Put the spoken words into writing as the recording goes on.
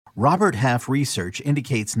Robert Half research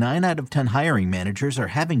indicates 9 out of 10 hiring managers are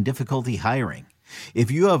having difficulty hiring.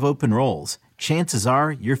 If you have open roles, chances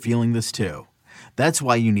are you're feeling this too. That's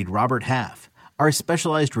why you need Robert Half. Our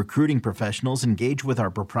specialized recruiting professionals engage with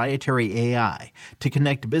our proprietary AI to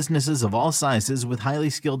connect businesses of all sizes with highly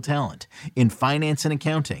skilled talent in finance and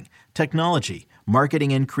accounting, technology,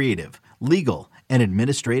 marketing and creative, legal, and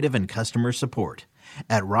administrative and customer support.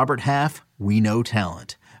 At Robert Half, we know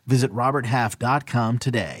talent. Visit roberthalf.com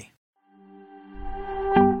today.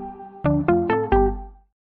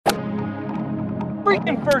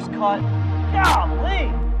 Freaking first cut.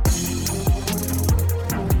 Golly.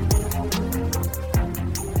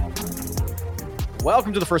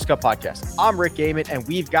 Welcome to the First Cut Podcast. I'm Rick Gaiman, and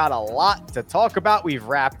we've got a lot to talk about. We've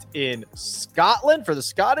wrapped in Scotland for the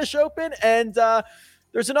Scottish Open, and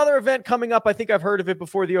there's another event coming up. I think I've heard of it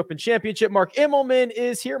before, the Open Championship. Mark Immelman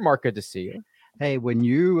is here. Mark, good to see you. Hey, when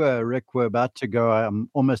you, Rick, were about to go, I'm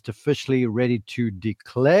almost officially ready to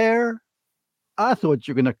declare. I thought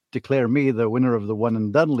you were going to declare me the winner of the one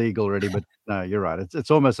and done league already, but no, you're right. It's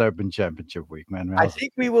almost Open Championship week, man. I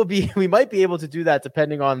think we might be able to do that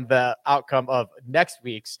depending on the outcome of next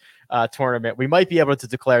week's tournament. We might be able to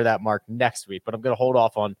declare that, Mark, next week, but I'm going to hold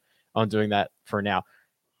off on doing that for now.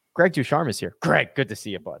 Greg Ducharme is here. Greg, good to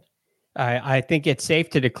see you, bud. I think it's safe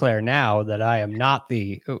to declare now that I am not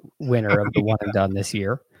the winner of the one and done this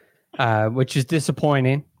year, which is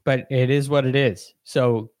disappointing, but it is what it is.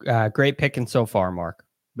 So great picking so far, Mark.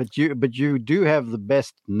 But you do have the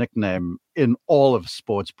best nickname in all of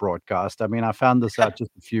sports broadcast. I mean, I found this out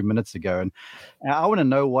just a few minutes ago, and I want to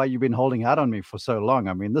know why you've been holding out on me for so long.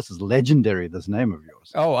 I mean, this is legendary, this name of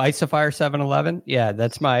yours. Oh, Isofire 711? Yeah,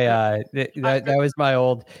 that's my that was my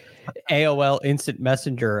old AOL Instant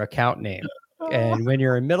Messenger account name. And when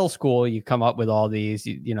you're in middle school, you come up with all these,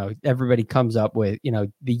 everybody comes up with,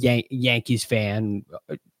 the Yankees fan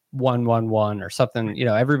 111 or something,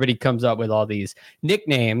 everybody comes up with all these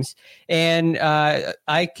nicknames. And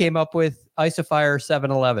I came up with Isofire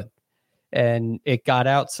 711, and it got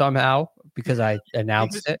out somehow because I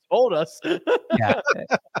announced it. Told us. Yeah.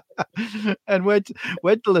 And wait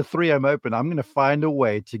till the 3M Open. I'm going to find a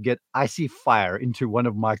way to get Icy Fire into one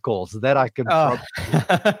of my calls that I can.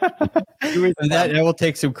 That will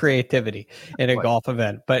take some creativity in a golf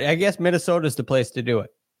event, but I guess Minnesota's the place to do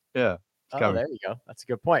it. Yeah. Oh, there you go. That's a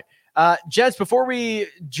good point. Jets, before we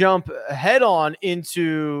jump head on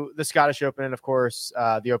into the Scottish Open and, of course,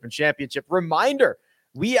 the Open Championship, reminder,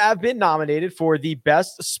 we have been nominated for the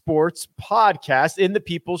best sports podcast in the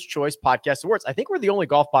People's Choice Podcast Awards. I think we're the only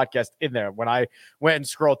golf podcast in there when I went and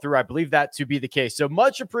scrolled through. I believe that to be the case. So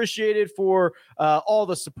much appreciated for all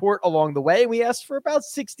the support along the way. We asked for about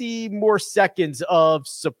 60 more seconds of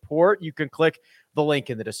support. You can click the link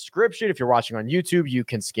in the description. If you're watching on YouTube, you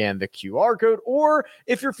can scan the QR code, or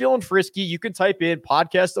if you're feeling frisky, you can type in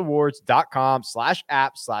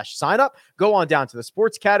podcastawards.com/app/sign up. Go on down to the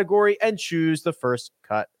sports category and choose the First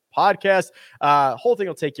Cut Podcast. Whole thing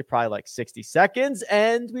will take you probably like 60 seconds,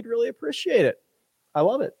 and we'd really appreciate it. I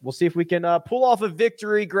love it. We'll see if we can pull off a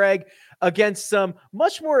victory, Greg, against some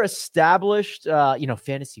much more established,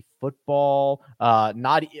 fantasy football.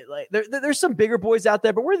 There's some bigger boys out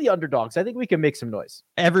there, but we're the underdogs. I think we can make some noise.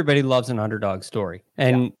 Everybody loves an underdog story.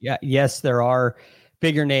 And yes, there are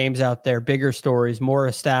bigger names out there, bigger stories, more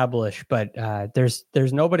established, but there's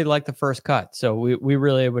nobody like the First Cut. So we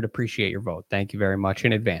really would appreciate your vote. Thank you very much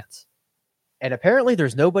in advance. And apparently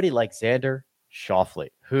there's nobody like Xander Schauffele,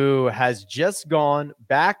 who has just gone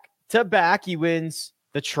back to back. He wins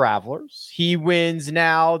the Travelers. He wins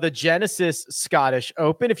now the Genesis Scottish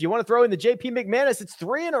Open. If you want to throw in the JP McManus, it's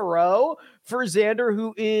 3 in a row for Xander,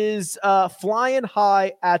 who is flying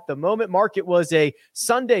high at the moment. Mark, it was a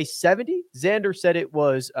Sunday 70. Xander said it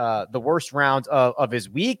was the worst round of his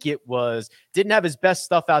week. It didn't have his best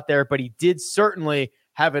stuff out there, but he did certainly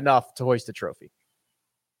have enough to hoist the trophy.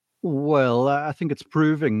 Well, I think it's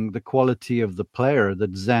proving the quality of the player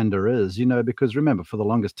that Xander is, because remember, for the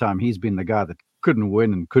longest time, he's been the guy that couldn't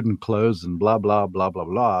win and couldn't close and blah, blah, blah, blah,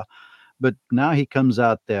 blah. But now he comes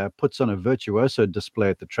out there, puts on a virtuoso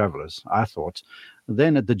display at the Travelers, I thought.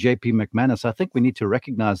 Then at the JP McManus, I think we need to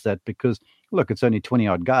recognize that because, look, it's only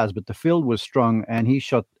 20-odd guys, but the field was strong and he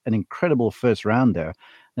shot an incredible first round there.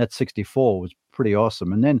 That 64 was pretty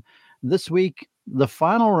awesome. And then this week, the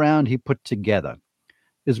final round he put together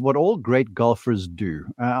is what all great golfers do.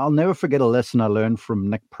 I'll never forget a lesson I learned from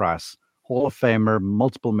Nick Price, Hall of Famer,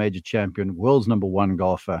 multiple major champion, world's #1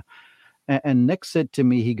 golfer. And Nick said to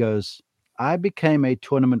me, he goes, I became a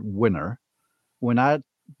tournament winner when I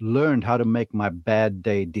learned how to make my bad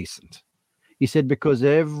day decent. He said, because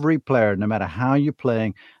every player, no matter how you're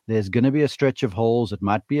playing, there's going to be a stretch of holes. It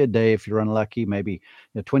might be a day if you're unlucky, maybe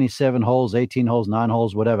 27 holes, 18 holes, 9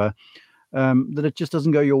 holes, whatever, that it just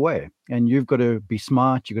doesn't go your way. And you've got to be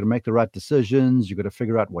smart. You've got to make the right decisions. You've got to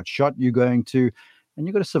figure out what shot you're going to, and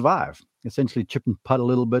you've got to survive, essentially chip and putt a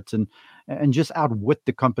little bit and just outwit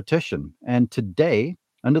the competition. And today,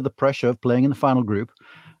 under the pressure of playing in the final group,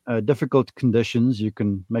 difficult conditions, you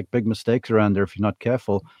can make big mistakes around there if you're not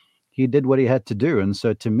careful. He did what he had to do. And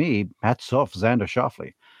so to me, hats off Xander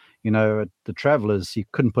Schauffele. At the Travelers, he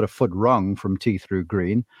couldn't put a foot wrong from tee through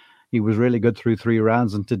green. He was really good through 3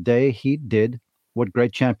 rounds. And today he did what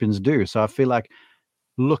great champions do. So I feel like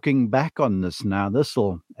looking back on this now, this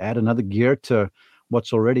will add another gear to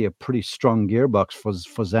what's already a pretty strong gearbox for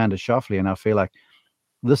Xander Schauffele. And I feel like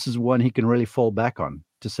this is one he can really fall back on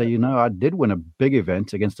to say, I did win a big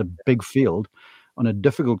event against a big field on a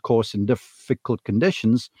difficult course in difficult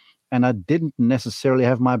conditions, and I didn't necessarily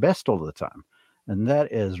have my best all the time. And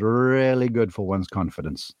that is really good for one's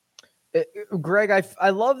confidence. Greg, I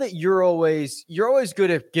love that you're always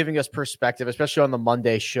good at giving us perspective, especially on the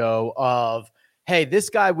Monday show of, hey, this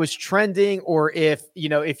guy was trending, or if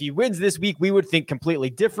he wins this week, we would think completely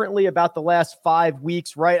differently about the last 5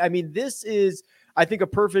 weeks, right? I mean, this is, I think, a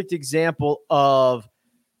perfect example of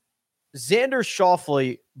Xander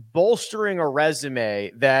Schauffele bolstering a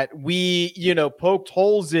resume that we, poked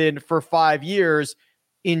holes in for 5 years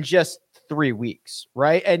in just 3 weeks,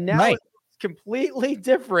 right? And now it's completely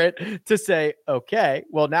different to say, okay,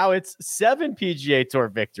 well, now it's 7 PGA Tour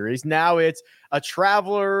victories. Now it's a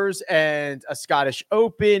Travelers and a Scottish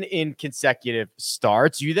Open in consecutive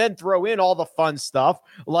starts. You then throw in all the fun stuff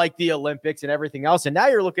like the Olympics and everything else. And now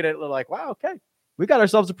you're looking at it like, wow, okay, we got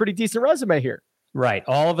ourselves a pretty decent resume here. Right.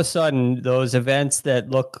 All of a sudden, those events that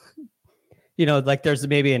look, like there's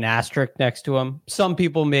maybe an asterisk next to them. Some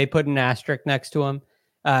people may put an asterisk next to them.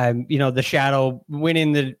 Winning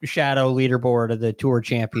the shadow leaderboard of the Tour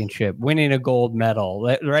Championship, winning a gold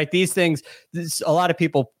medal, right? These things, a lot of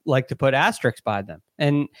people like to put asterisks by them.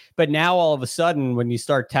 But now all of a sudden, when you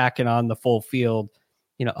start tacking on the full field,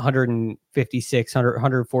 156,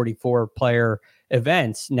 144 player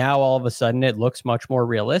events, now all of a sudden it looks much more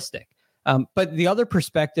realistic. But the other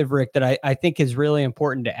perspective, Rick, that I think is really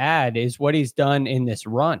important to add is what he's done in this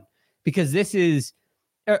run, because this is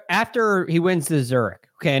after he wins the Zurich.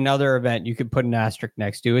 Okay, another event you could put an asterisk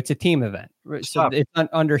next to. It's a team event, so it's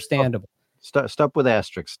understandable. Stop with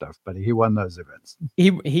asterisk stuff, but he won those events.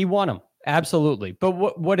 He won them, absolutely.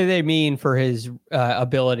 But what do they mean for his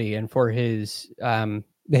ability and for his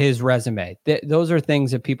resume? Those are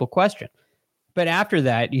things that people question. But after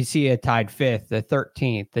that, you see a tied 5th, the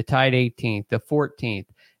 13th, the tied 18th, the 14th,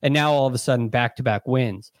 and now all of a sudden back-to-back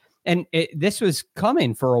wins. And this was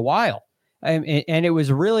coming for a while. And it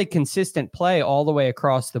was really consistent play all the way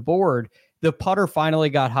across the board. The putter finally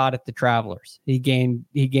got hot at the Travelers. He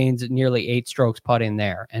gains nearly 8 strokes putting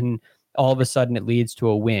there, and all of a sudden it leads to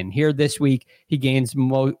a win. Here this week, he gains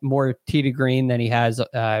more tee to green than he has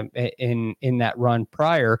in that run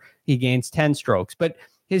prior. He gains 10 strokes, but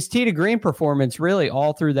his tee to green performance really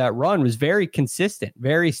all through that run was very consistent,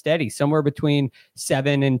 very steady, somewhere between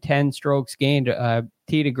 7 and 10 strokes gained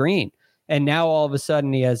tee to green. And now all of a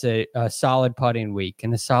sudden he has a solid putting week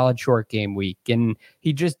and a solid short game week. And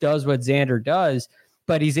he just does what Xander does,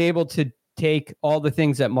 but he's able to take all the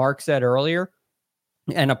things that Mark said earlier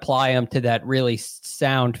and apply them to that really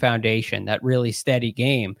sound foundation, that really steady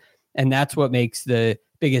game. And that's what makes the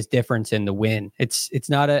biggest difference in the win. It's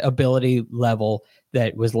not an ability level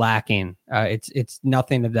that was lacking. It's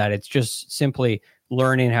nothing of that. It's just simply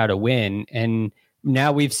learning how to win. And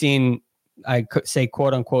now we've seen, I could say,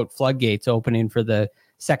 quote unquote, floodgates opening for the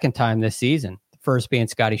second time this season. The first being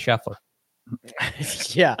Scotty Scheffler.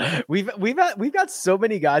 Yeah, we've got so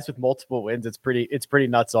many guys with multiple wins. It's pretty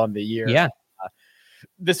nuts on the year. Yeah.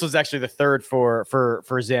 This was actually the third for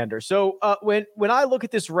Xander. So when I look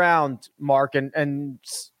at this round, Mark, and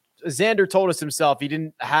Xander told us himself he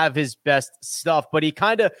didn't have his best stuff, but he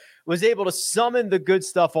kind of was able to summon the good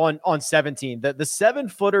stuff on 17. The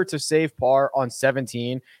 7-footer to save par on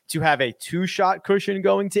 17, to have a 2-shot cushion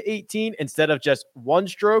going to 18 instead of just 1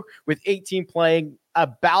 stroke, with 18 playing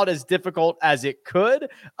about as difficult as it could.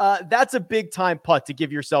 That's a big time putt to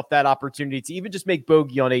give yourself that opportunity to even just make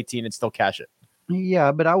bogey on 18 and still cash it.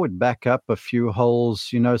 Yeah, but I would back up a few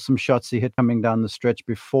holes, some shots he hit coming down the stretch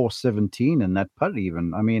before 17 and that putt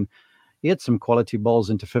even. I mean, he had some quality balls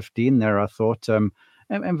into 15 there, I thought, and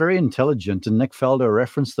very intelligent. And Nick Felder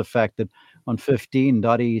referenced the fact that on 15,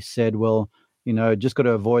 Dottie said, well, Just got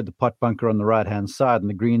to avoid the pot bunker on the right-hand side, and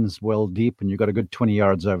the green's well deep, and you've got a good 20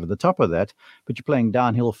 yards over the top of that, but you're playing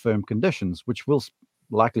downhill firm conditions, which we'll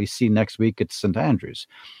likely see next week at St. Andrews.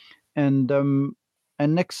 And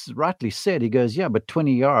Nick's rightly said, he goes, yeah, but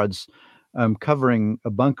 20 yards covering a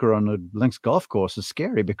bunker on a links golf course is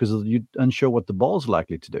scary because you're unsure what the ball's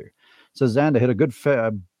likely to do. So Xander hit a good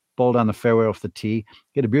ball down the fairway off the tee,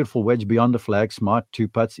 hit a beautiful wedge beyond the flag, smart, 2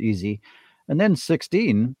 putts, easy. And then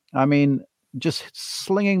 16, just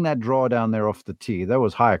slinging that draw down there off the tee, that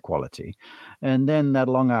was high quality. And then that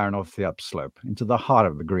long iron off the upslope into the heart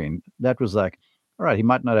of the green. That was like, all right, he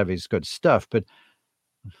might not have his good stuff, but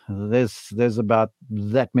there's about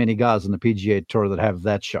that many guys on the PGA Tour that have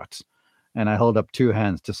that shot. And I held up 2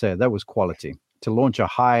 hands to say that was quality. To launch a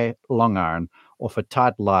high long iron off a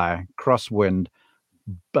tight lie, crosswind,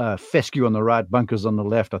 fescue on the right, bunkers on the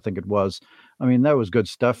left, I think it was. That was good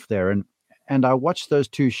stuff there. And I watched those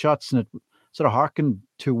 2 shots, and it sort of harkened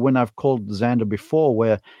to when I've called Xander before,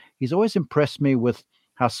 where he's always impressed me with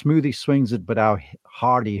how smooth he swings it, but how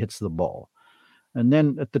hard he hits the ball. And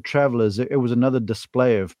then at the Travelers, it was another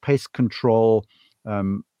display of pace control,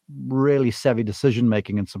 really savvy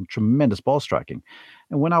decision-making, and some tremendous ball striking.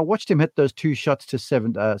 And when I watched him hit those 2 shots to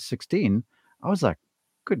 16, I was like,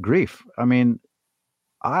 good grief.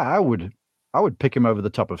 I would pick him over the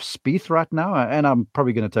top of Spieth right now, and I'm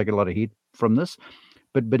probably going to take a lot of heat from this.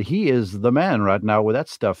 But he is the man right now with that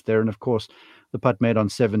stuff there. And of course, the putt made on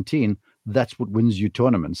 17, that's what wins you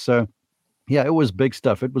tournaments. So, yeah, it was big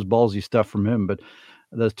stuff. It was ballsy stuff from him. But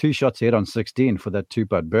those 2 shots he hit on 16 for that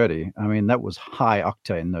 2-putt birdie, that was high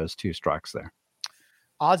octane, those 2 strikes there.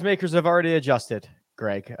 Odds makers have already adjusted,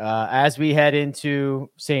 Greg. As we head into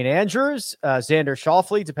St. Andrews, Xander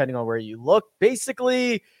Schauffele, depending on where you look,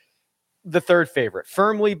 basically the 3rd favorite,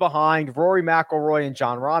 firmly behind Rory McIlroy and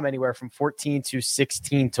Jon Rahm, anywhere from 14 to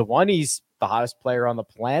 16 to 1. He's the hottest player on the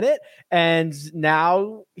planet, and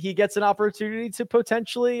now he gets an opportunity to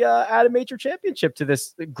potentially add a major championship to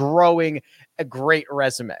this growing a great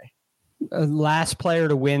resume. Last player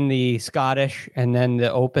to win the Scottish and then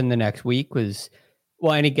the Open the next week was,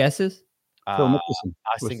 any guesses? Phil Mickelson.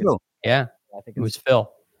 I think it was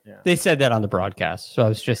Phil. Yeah. They said that on the broadcast, so I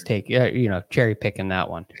was just cherry picking that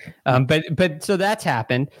one. But so that's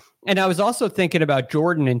happened, and I was also thinking about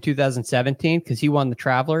Jordan in 2017 because he won the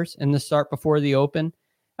Travelers in the start before the Open.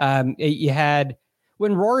 You had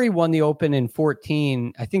when Rory won the Open in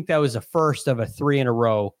 14. I think that was the first of a 3 in a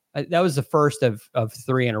row. That was the first of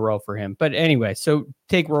 3 in a row for him. But anyway, so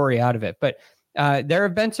take Rory out of it. But there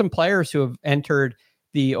have been some players who have entered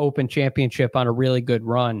the Open Championship on a really good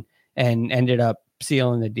run and ended up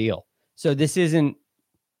sealing the deal. So this isn't,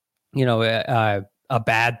 a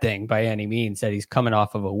bad thing by any means that he's coming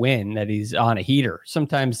off of a win, that he's on a heater.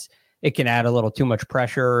 Sometimes it can add a little too much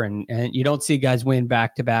pressure, and you don't see guys win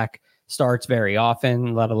back-to-back starts very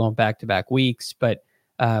often, let alone back-to-back weeks. But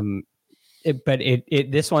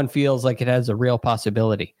this one feels like it has a real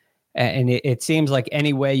possibility. And it seems like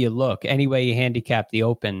any way you look, any way you handicap the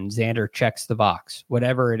Open, Xander checks the box,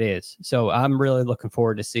 whatever it is. So I'm really looking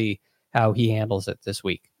forward to see how he handles it this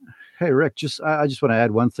week. Hey, Rick, I just want to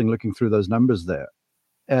add one thing looking through those numbers there.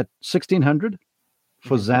 At 1,600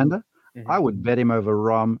 for Xander, I would bet him over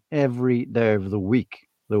Rahm every day of the week,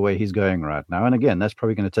 the way he's going right now. And again, that's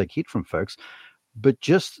probably going to take heat from folks. But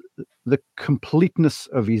just the completeness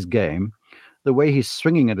of his game, the way he's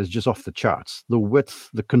swinging it is just off the charts. The width,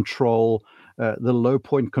 the control, the low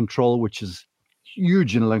point control, which is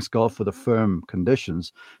huge in links golf for the firm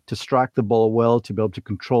conditions, to strike the ball well, to be able to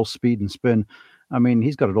control speed and spin.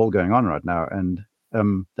 He's got it all going on right now. And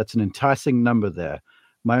that's an enticing number there.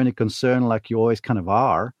 My only concern, like you always kind of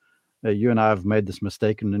are, you and I have made this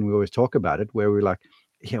mistake, and then we always talk about it, where we're like,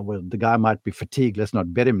 the guy might be fatigued. Let's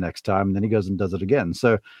not bet him next time. And then he goes and does it again.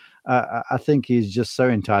 So I think he's just so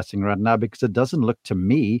enticing right now because it doesn't look to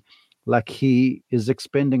me like he is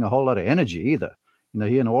expending a whole lot of energy either.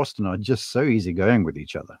 He and Austin are just so easygoing with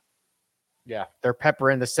each other. Yeah, they're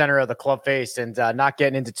peppering the center of the club face and not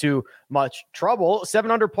getting into too much trouble. 7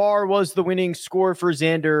 under par was the winning score for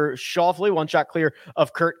Xander Schauffele, 1 shot clear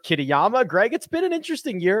of Kurt Kitayama. Greg, it's been an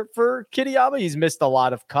interesting year for Kitayama. He's missed a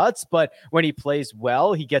lot of cuts, but when he plays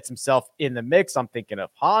well, he gets himself in the mix. I'm thinking of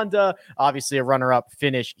Honda, obviously a runner-up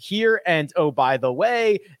finish here. And oh, by the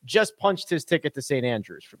way, just punched his ticket to St.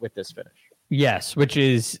 Andrews with this finish. Yes, which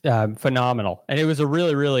is phenomenal. And it was a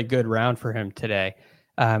really, really good round for him today.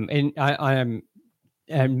 And I'm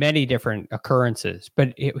many different occurrences,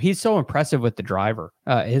 but he's so impressive with the driver.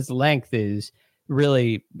 His length is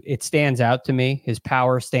really, it stands out to me. His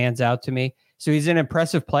power stands out to me. So he's an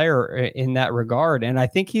impressive player in that regard. And I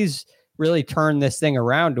think he's really turn this thing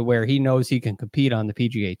around to where he knows he can compete on the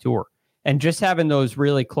PGA Tour. And just having those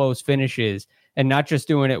really close finishes and not just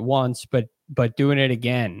doing it once, but doing it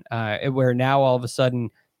again, where now all of a sudden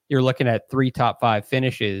you're looking at 3 top 5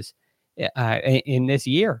 finishes in this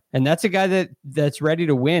year. And that's a guy that's ready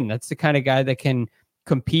to win. That's the kind of guy that can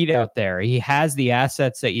compete out there. He has the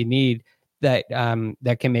assets that you need that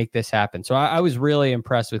can make this happen. So I was really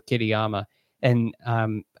impressed with Kitayama. And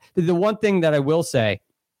the one thing that I will say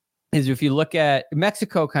is if you look at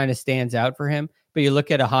Mexico kind of stands out for him, but you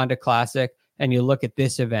look at a Honda Classic and you look at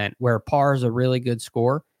this event where par is a really good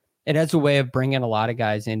score, it has a way of bringing a lot of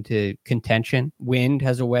guys into contention. Wind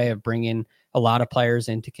has a way of bringing a lot of players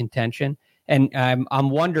into contention. And I'm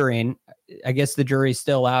wondering, I guess the jury's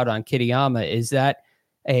still out on Kitayama. Is that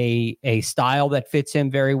a style that fits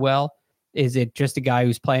him very well? Is it just a guy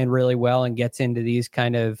who's playing really well and gets into these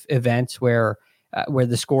kind of events where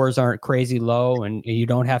the scores aren't crazy low and you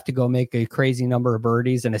don't have to go make a crazy number of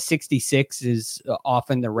birdies, and a 66 is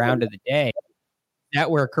often the round of the day? Is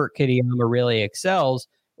that where Kurt Kitayama really excels?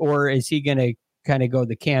 Or is he going to kind of go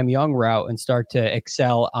the Cam Young route and start to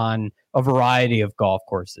excel on a variety of golf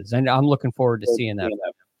courses? And I'm looking forward to seeing that.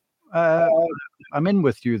 I'm in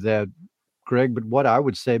with you there, Greg, but what I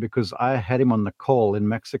would say, because I had him on the call in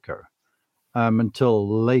Mexico,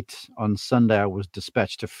 until late on Sunday, I was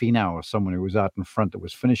dispatched to Finau or someone who was out in front that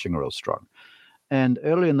was finishing real strong. And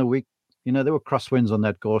early in the week, there were crosswinds on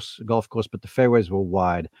that golf course, but the fairways were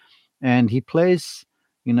wide. And he plays,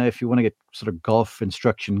 if you want to get sort of golf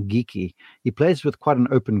instruction geeky, he plays with quite an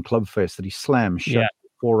open club face that he slams shut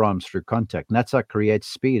forearms through contact. And that's how it creates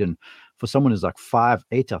speed. And for someone who's like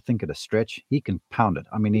 5'8", I think at a stretch, he can pound it.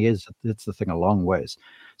 I mean, it's the thing a long ways.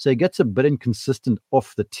 So he gets a bit inconsistent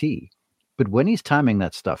off the tee. But when he's timing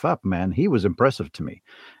that stuff up, man, he was impressive to me.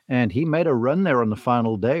 And he made a run there on the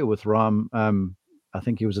final day with Rahm. I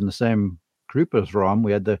think he was in the same group as Rahm.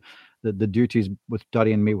 We had the duties with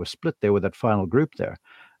Dottie and me were split there with that final group there.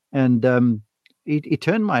 And he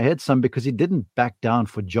turned my head some because he didn't back down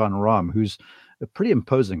for Jon Rahm, who's a pretty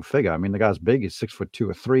imposing figure. I mean, the guy's big. He's 6'2"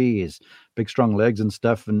 or 3. He's big, strong legs and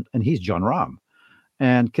stuff. And he's Jon Rahm.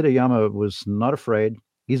 And Kitayama was not afraid.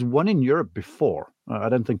 He's won in Europe before. I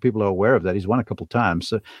don't think people are aware of that. He's won a couple of times.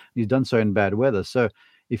 So he's done so in bad weather. So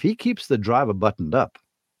if he keeps the driver buttoned up,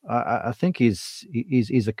 I think he's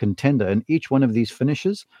a contender. And each one of these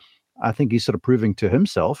finishes, I think he's sort of proving to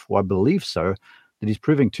himself, or I believe so, that he's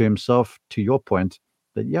proving to himself, to your point,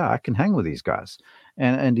 that, yeah, I can hang with these guys.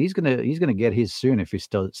 And he's gonna get his soon if he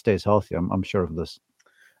still stays healthy. I'm sure of this.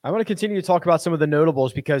 I want to continue to talk about some of the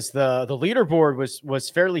notables because the leaderboard was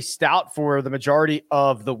fairly stout for the majority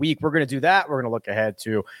of the week. We're going to do that. We're going to look ahead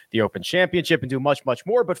to the Open Championship and do much, much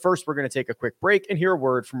more. But first, we're going to take a quick break and hear a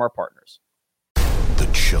word from our partners. The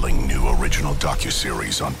chilling new original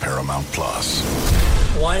docuseries on Paramount Plus.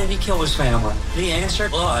 Why did he kill his family? The answer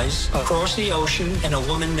lies across the ocean in a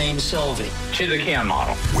woman named Sylvie. She's a Ken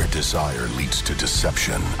model. Where desire leads to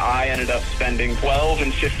deception. I ended up spending $12,000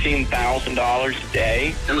 and $15,000 a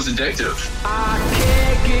day. It was addictive. I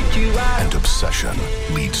can't get you out. And obsession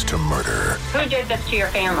leads to murder. Who did this to your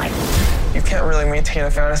family? You can't really maintain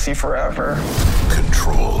a fantasy forever.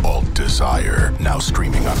 Control Alt Desire. Now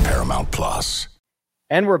streaming on Paramount Plus.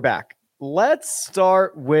 And we're back. Let's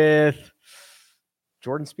start with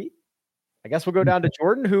Jordan Spieth. I guess we'll go down to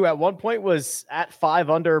Jordan, who at one point was at 5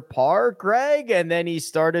 under par, Greg, and then he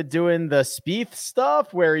started doing the Spieth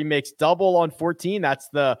stuff where he makes double on 14. That's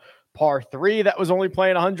the par 3 that was only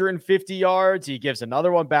playing 150 yards. He gives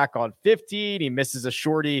another one back on 15. He misses a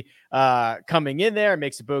shorty coming in there,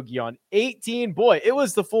 makes a bogey on 18. Boy, it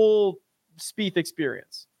was the full Spieth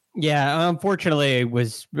experience. Yeah, unfortunately, it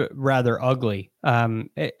was rather ugly.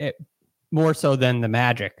 More so than the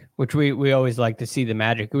Magic, which we always like to see the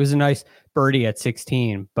Magic. It was a nice birdie at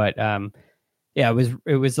 16, but yeah,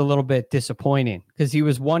 it was a little bit disappointing because he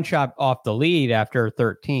was one shot off the lead after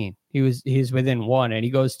 13. He's within one, and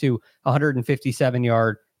he goes to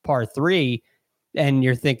 157-yard par 3, and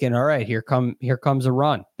you're thinking, all right, here comes a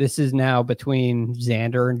run. This is now between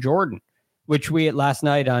Xander and Jordan, which we last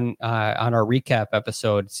night on our recap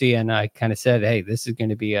episode, Sia and I kind of said, hey, this is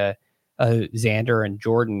going to be a Xander and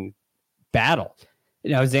Jordan battle.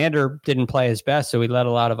 Xander didn't play his best, so he let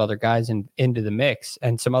a lot of other guys into the mix,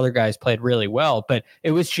 and some other guys played really well, but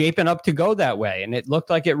it was shaping up to go that way, and it looked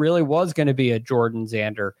like it really was going to be a Jordan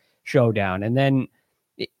Xander showdown. And then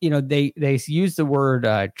they used the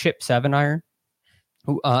word chip 7 iron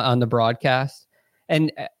on the broadcast,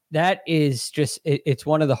 and that is just it's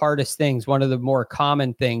one of the hardest things. One of the more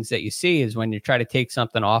common things that you see is when you try to take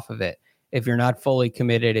something off of it. If you're not fully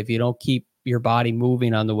committed, if you don't keep your body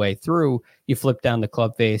moving on the way through, you flip down the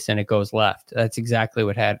club face and it goes left. That's exactly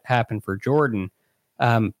what had happened for Jordan.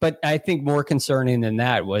 But I think more concerning than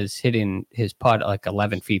that was hitting his putt like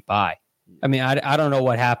 11 feet by. I mean, I don't know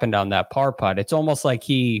what happened on that par putt. It's almost like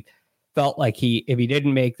he felt like if he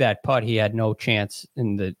didn't make that putt, he had no chance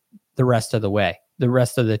in the rest of the way. The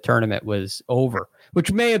rest of the tournament was over,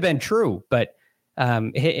 which may have been true, but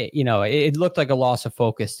it looked like a loss of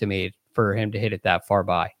focus to me for him to hit it that far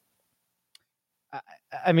by.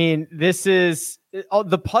 I mean, this is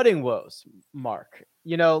the putting woes, Mark.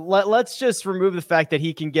 Let's just remove the fact that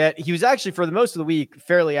he was actually for the most of the week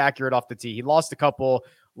fairly accurate off the tee. He lost a couple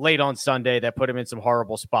late on Sunday that put him in some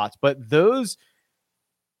horrible spots, but those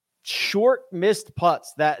short missed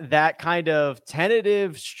putts, that kind of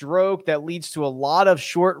tentative stroke that leads to a lot of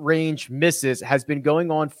short range misses has been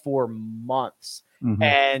going on for months. Mm-hmm.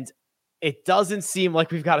 And it doesn't seem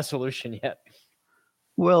like we've got a solution yet.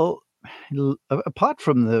 Well, apart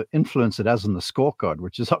from the influence it has on the scorecard,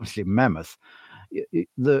 which is obviously mammoth,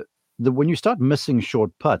 when you start missing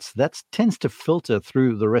short putts, that tends to filter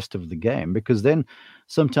through the rest of the game, because then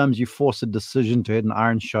sometimes you force a decision to hit an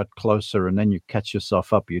iron shot closer and then you catch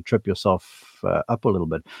yourself up, you trip yourself up a little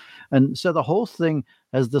bit. And so the whole thing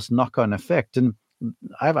has this knock-on effect. And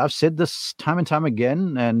I've said this time and time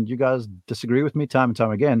again, and you guys disagree with me time and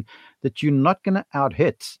time again, that you're not going to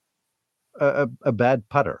out-hit a bad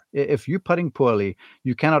putter. If you're putting poorly,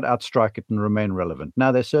 you cannot outstrike it and remain relevant.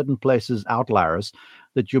 Now, there's certain places, outliers,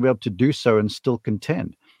 that you'll be able to do so and still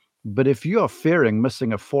contend. But if you are fearing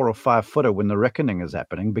missing a 4 or 5 footer when the reckoning is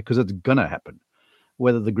happening, because it's going to happen,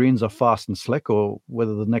 whether the greens are fast and slick or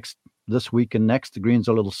whether this week and next, the greens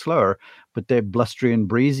are a little slower, but they're blustery and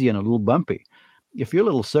breezy and a little bumpy. If you're a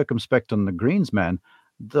little circumspect on the greens, man,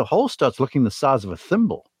 the hole starts looking the size of a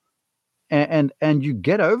thimble. And you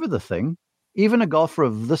get over the thing, even a golfer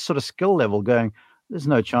of this sort of skill level going, there's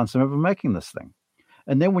no chance I'm ever making this thing.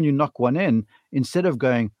 And then when you knock one in, instead of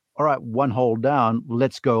going, all right, 1 hole down,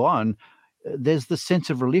 let's go on, there's the sense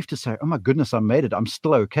of relief to say, oh my goodness, I made it. I'm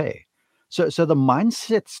still okay. So the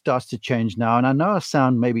mindset starts to change now. And I know I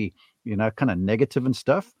sound maybe, kind of negative and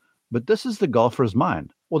stuff, but this is the golfer's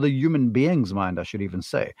mind, or the human being's mind, I should even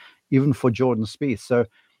say, even for Jordan Spieth. So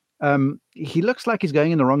he looks like he's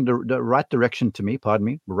going in the right direction to me,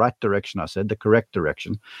 right direction, I said, the correct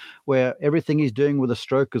direction, where everything he's doing with a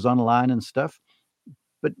stroke is online and stuff.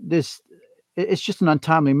 But it's just an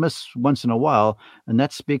untimely miss once in a while, and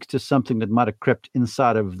that speaks to something that might have crept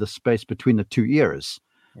inside of the space between the 2 ears,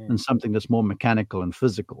 and something that's more mechanical and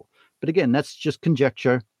physical. But again, that's just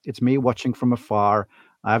conjecture. It's me watching from afar.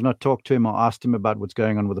 I have not talked to him or asked him about what's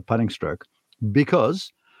going on with the putting stroke,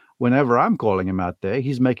 because whenever I'm calling him out there,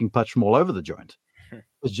 he's making putts from all over the joint.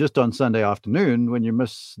 It's just on Sunday afternoon when you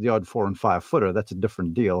miss the odd 4 and 5 footer, that's a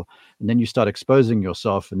different deal. And then you start exposing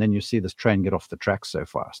yourself, and then you see this train get off the track so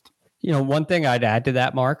fast. One thing I'd add to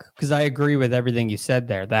that, Mark, because I agree with everything you said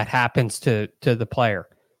there, that happens to the player.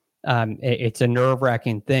 It's a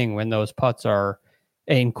nerve-wracking thing when those putts are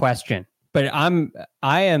in question. But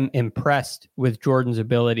I am impressed with Jordan's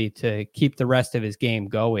ability to keep the rest of his game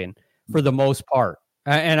going for the most part.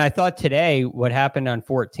 And I thought today what happened on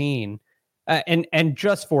 14 and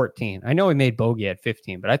just 14, I know he made bogey at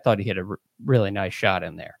 15, but I thought he hit a really nice shot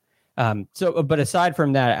in there. But aside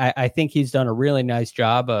from that, I think he's done a really nice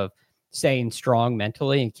job of staying strong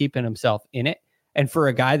mentally and keeping himself in it. And for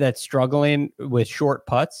a guy that's struggling with short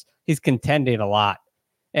putts, he's contending a lot.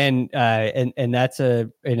 And that's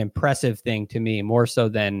an impressive thing to me, more so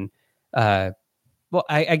than, I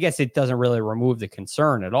guess it doesn't really remove the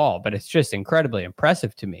concern at all, but it's just incredibly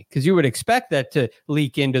impressive to me, because you would expect that to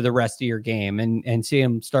leak into the rest of your game and see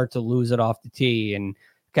him start to lose it off the tee and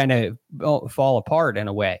kind of fall apart in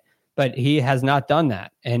a way. But he has not done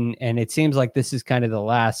that. And it seems like this is kind of the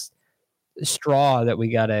last straw that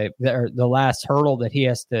the last hurdle that he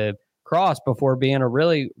has to cross before being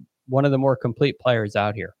one of the more complete players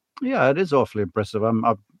out here. Yeah, it is awfully impressive. I'm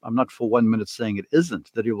not for 1 minute saying it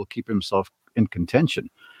isn't, that he will keep himself in contention.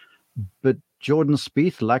 But Jordan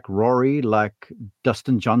Spieth, like Rory, like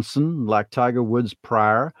Dustin Johnson, like Tiger Woods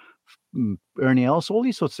prior, Ernie Els, all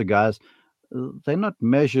these sorts of guys, they're not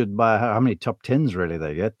measured by how many top tens really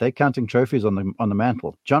they get. They're counting trophies on the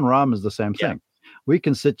mantle. John Rahm is the same thing. We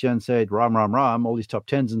can sit here and say, Rahm, all these top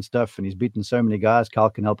tens and stuff, and he's beaten so many guys. Carl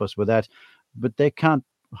can help us with that. But they count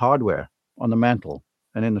hardware on the mantle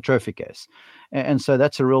and in the trophy case. And so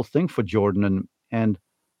that's a real thing for Jordan. And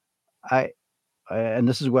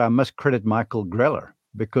this is where I must credit Michael Greller,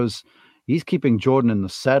 because he's keeping Jordan in the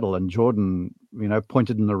saddle, and Jordan,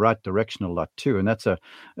 pointed in the right direction a lot too. And that's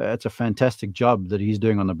a fantastic job that he's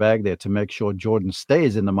doing on the bag there to make sure Jordan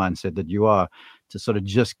stays in the mindset that you are, to sort of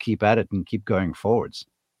just keep at it and keep going forwards.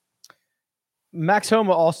 Max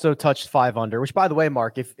Homa also touched 5 under, which, by the way,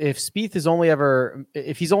 Mark, if Spieth is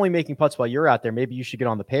if he's only making putts while you're out there, maybe you should get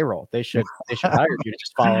on the payroll. They should hire you to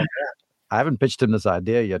just follow him. I haven't pitched him this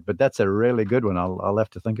idea yet, but that's a really good one. I'll have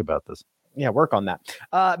to think about this. Yeah, work on that.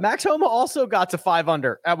 Max Homa also got to 5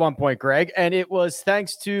 under at one point, Greg, and it was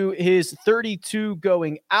thanks to his 32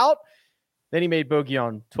 going out. Then he made bogey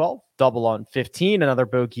on 12, double on 15, another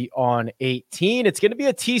bogey on 18. It's going to be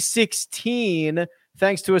a T16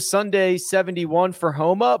 thanks to a Sunday 71 for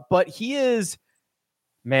Homa, but he's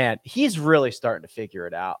really starting to figure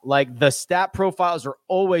it out. Like, the stat profiles are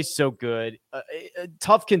always so good.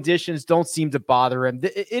 Tough conditions don't seem to bother him.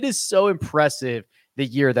 It is so impressive, the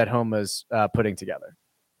year that Homa's putting together.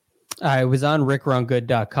 I was on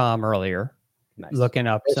rickrungood.com earlier, looking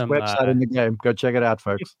up Best some website in the game. Go check it out,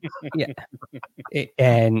 folks. Yeah,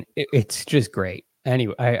 it's just great.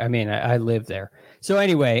 Anyway, I live there. So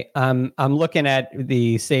anyway, I'm looking at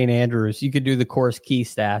the St. Andrews. You could do the course key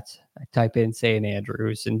stats. I type in St.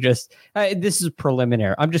 Andrews and just this is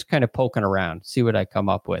preliminary. I'm just kind of poking around, see what I come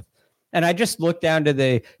up with, and I just look down to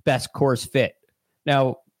the best course fit.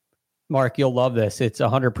 Now, Mark, you'll love this. It's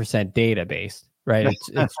 100% data based, right?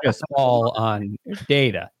 It's just all on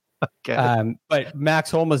data. Okay. But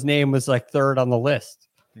Max Homa's name was like 3rd on the list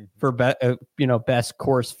for best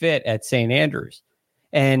course fit at St. Andrews,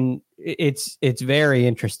 and it's very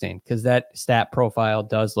interesting because that stat profile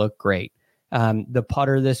does look great. The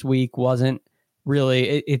putter this week wasn't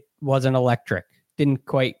really it wasn't electric. Didn't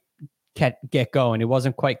quite get going. It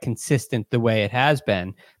wasn't quite consistent the way it has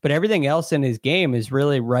been, but everything else in his game is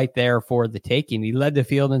really right there for the taking. He led the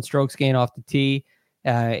field in strokes gained off the tee.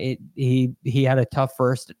 He had a tough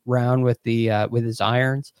first round with his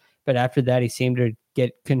irons, but after that he seemed to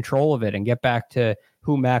get control of it and get back to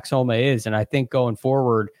who Max Homa is. And I think going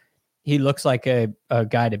forward, he looks like a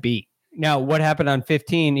guy to beat. Now, what happened on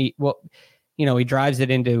 15? He drives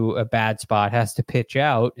it into a bad spot, has to pitch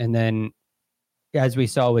out, and then, as we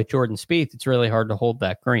saw with Jordan Spieth, it's really hard to hold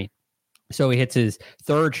that green. So he hits his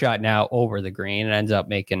 3rd shot now over the green and ends up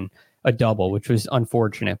making a double, which was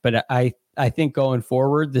unfortunate. But I think going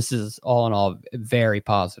forward, this is all in all very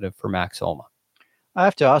positive for Max Homa. I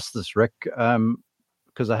have to ask this, Rick,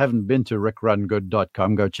 because I haven't been to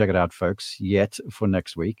rickrungood.com. Go check it out, folks, yet for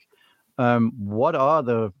next week. What are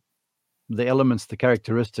the elements, the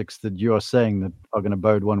characteristics that you are saying that are going to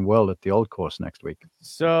bode one well at the old course next week?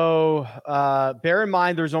 So bear in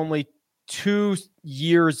mind, there's only 2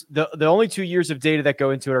 years. The only 2 years of data that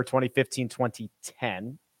go into it are 2015,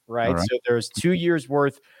 2010, right? So there's 2 years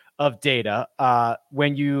worth of data.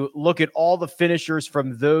 When you look at all the finishers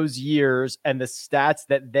from those years and the stats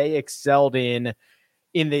that they excelled in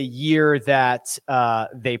the year that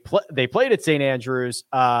they played at St. Andrews,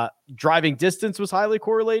 driving distance was highly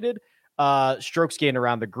correlated. Strokes gained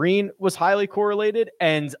around the green was highly correlated,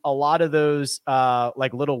 and a lot of those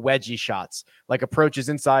like little wedgie shots, like approaches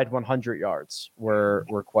inside 100 yards, were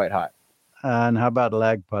quite high. And how about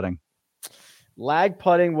lag putting? Lag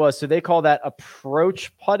putting was, so they call that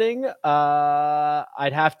approach putting.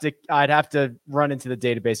 I'd have to run into the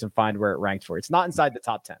database and find where it ranked for. It's not inside the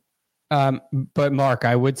top 10. But Mark,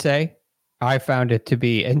 I would say I found it to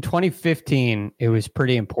be in 2015. It was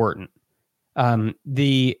pretty important.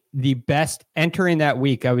 The best entering that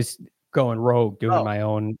week, I was going rogue doing my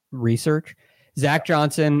own research. Zach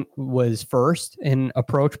Johnson was 1st in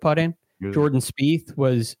approach putting. Jordan Spieth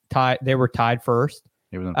was tied. They were tied 1st.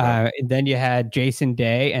 And then you had Jason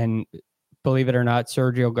Day and, believe it or not,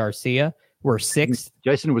 Sergio Garcia were 6th.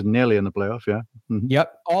 Jason was nearly in the playoff. Yeah. Mm-hmm.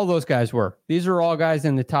 Yep. All those guys were. These are all guys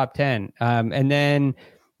in the top 10. And then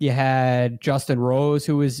you had Justin Rose,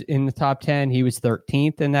 who was in the top 10. He was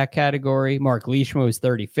 13th in that category. Mark Leishman was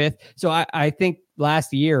 35th. So I think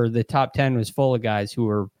last year, the top 10 was full of guys who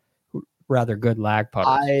were rather good lag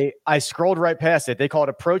putters. I scrolled right past it. They call it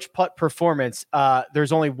approach putt performance.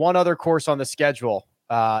 There's only one other course on the schedule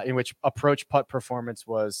in which approach putt performance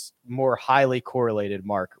was more highly correlated,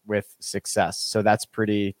 Mark, with success. So that's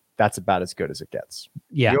about as good as it gets.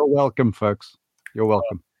 Yeah. You're welcome, folks. You're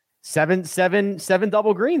welcome. Seven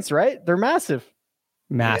double greens, right? They're massive.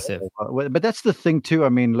 Massive. But that's the thing too. I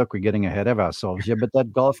mean, look, we're getting ahead of ourselves here, but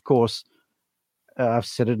that golf course, I've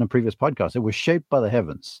said it in a previous podcast, it was shaped by the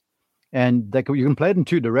heavens. And you can play it in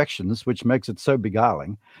 2 directions, which makes it so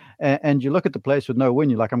beguiling. And you look at the place with no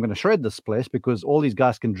wind, you're like, I'm going to shred this place because all these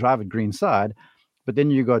guys can drive it greenside. but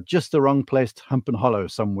then you got just the wrong placed hump and hollow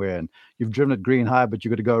somewhere, and you've driven it green high, but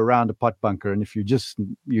you've got to go around a pot bunker. And if you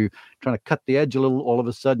trying to cut the edge a little, all of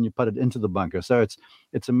a sudden you put it into the bunker. So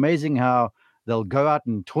it's amazing how they'll go out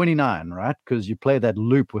in 29, right? Because you play that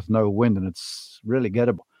loop with no wind, and it's really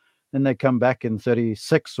gettable. Then they come back in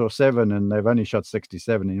 36 or 7, and they've only shot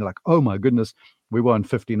 67. And you're like, oh my goodness, we won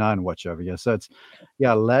 59 watch over here. So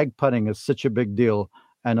lag putting is such a big deal.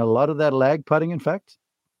 And a lot of that lag putting, in fact,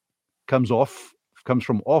 comes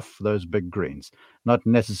from off those big greens, not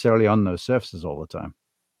necessarily on those surfaces all the time.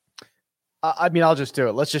 I mean, I'll just do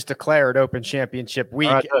it. Let's just declare it Open Championship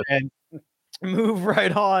week and move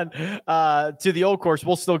right on to the old course.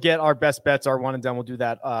 We'll still get our best bets, our one and done. We'll do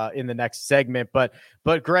that in the next segment. But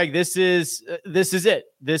Greg, this is it.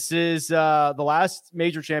 This is the last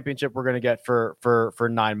major championship we're going to get for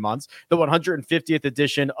 9 months. The 150th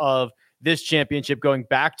edition of this championship, going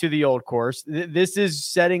back to the old course. This is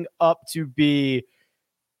setting up to be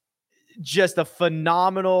just a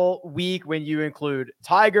phenomenal week when you include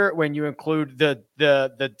Tiger, when you include the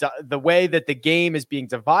way that the game is being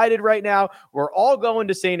divided right now. We're all going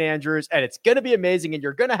to St. Andrews, and it's going to be amazing, and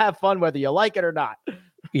you're going to have fun whether you like it or not.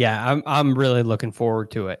 Yeah, I'm really looking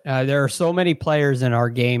forward to it. There are so many players in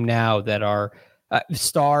our game now that are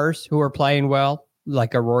stars who are playing well,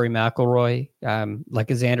 like a Rory McIlroy,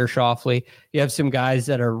 like a Xander Schauffele. You have some guys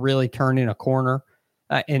that are really turning a corner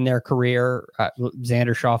in their career.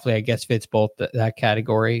 Xander Schauffele, I guess, fits both that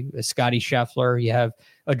category. Scotty Scheffler, you have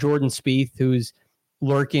a Jordan Spieth who's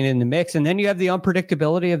lurking in the mix. And then you have the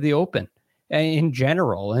unpredictability of the Open in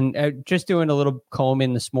general. And just doing a little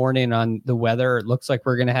combing this morning on the weather, it looks like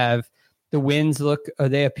we're going to have the winds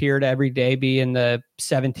they appear to every day be in the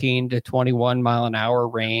 17 to 21 mile an hour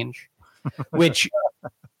range, which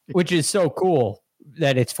is so cool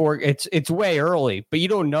that it's way early, but you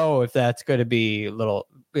don't know if that's going to be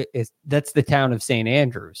that's the town of St.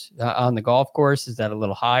 Andrews on the golf course. Is that a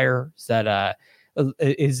little higher?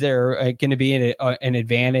 Is there going to be an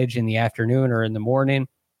advantage in the afternoon or in the morning?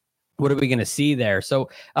 What are we going to see there? So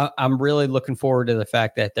I'm really looking forward to the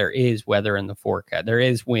fact that there is weather in the forecast. There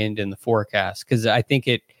is wind in the forecast, because I think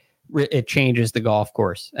it changes the golf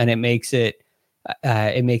course, and it makes it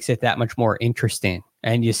that much more interesting.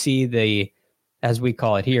 And you see as we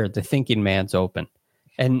call it here, the thinking man's Open.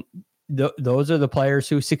 And those are the players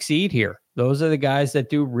who succeed here. Those are the guys that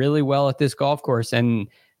do really well at this golf course. And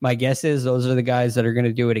my guess is those are the guys that are going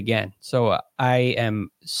to do it again. So I am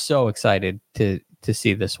so excited to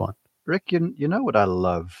see this one. Rick, you know what I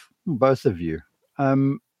love? Both of you.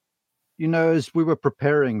 As we were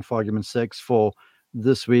preparing, for argument's sake, for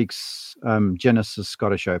this week's Genesis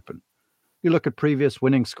Scottish Open, you look at previous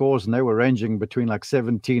winning scores, and they were ranging between like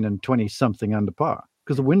 17 and 20 something under par,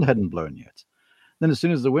 because the wind hadn't blown yet. Then as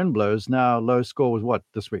soon as the wind blows, now low score was what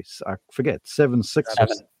this week? I forget, 7.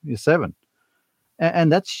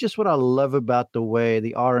 And that's just what I love about the way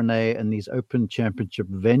the R&A and these Open Championship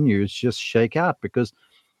venues just shake out. Because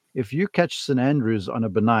if you catch St. Andrews on a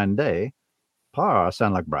benign day, par, I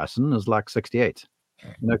sound like Bryson, is like 68.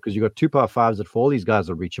 Because you got 2 par 5s that for all these guys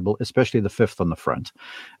are reachable, especially the 5th on the front.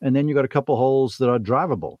 And then you got a couple holes that are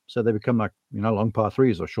drivable. So they become like, long par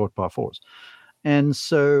 3s or short par 4s. And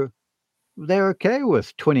so they're okay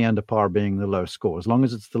with 20 under par being the low score, as long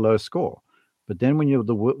as it's the low score. But then when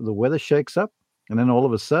the weather shakes up, and then all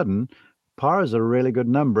of a sudden, par is a really good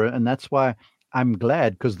number. And that's why I'm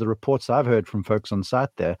glad, because the reports I've heard from folks on site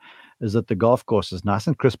there is that the golf course is nice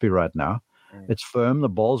and crispy right now. It's firm. The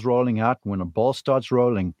ball's rolling out. When a ball starts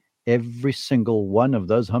rolling, every single one of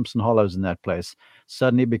those humps and hollows in that place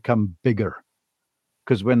suddenly become bigger.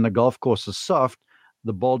 Because when the golf course is soft,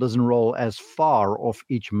 the ball doesn't roll as far off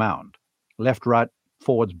each mound. Left, right,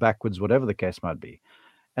 forwards, backwards, whatever the case might be.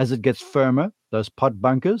 As it gets firmer, those pot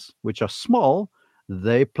bunkers, which are small,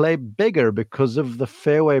 they play bigger because of the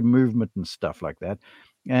fairway movement and stuff like that.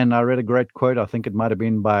 And I read a great quote, I think it might have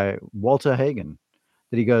been by Walter Hagen,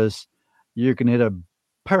 that he goes, you can hit a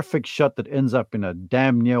perfect shot that ends up in a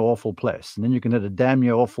damn near awful place. And then you can hit a damn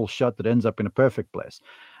near awful shot that ends up in a perfect place.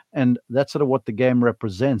 And that's sort of what the game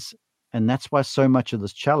represents. And that's why so much of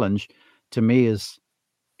this challenge to me is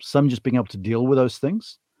some just being able to deal with those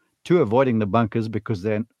things, 2 avoiding the bunkers because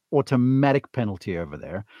they're an automatic penalty over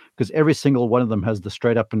there, because every single one of them has the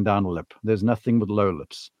straight up and down lip. There's nothing with low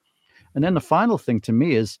lips. And then the final thing to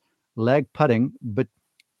me is lag putting, but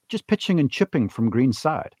just pitching and chipping from green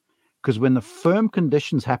side. Because when the firm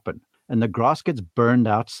conditions happen and the grass gets burned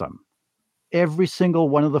out some, every single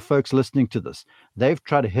one of the folks listening to this, they've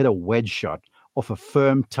tried to hit a wedge shot off a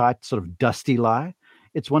firm, tight, sort of dusty lie.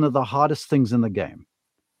 It's one of the hardest things in the game.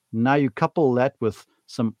 Now you couple that with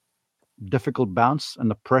some difficult bounce and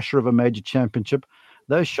the pressure of a major championship,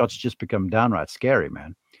 those shots just become downright scary,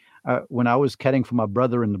 man. When I was caddying for my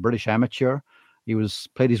brother in the British Amateur, he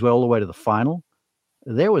played his way all the way to the final.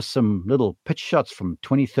 There was some little pitch shots from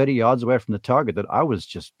 20, 30 yards away from the target that I was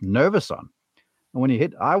just nervous on. And when he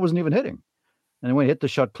hit, I wasn't even hitting. And when he hit the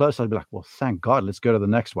shot close, I'd be like, well, thank God, let's go to the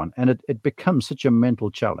next one. And it becomes such a mental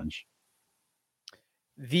challenge.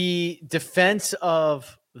 The defense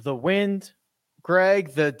of the wind,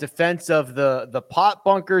 Greg, the defense of the pot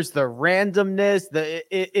bunkers, the randomness,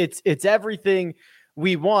 it's everything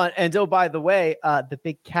we want. And oh, by the way, the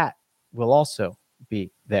big cat will also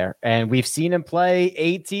be there. And we've seen him play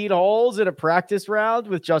 18 holes in a practice round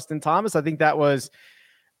with Justin Thomas. I think that was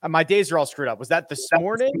my days are all screwed up. Was that this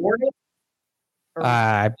morning?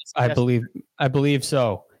 I believe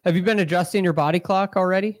so. Have you been adjusting your body clock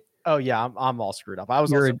already? Oh yeah, I'm all screwed up. I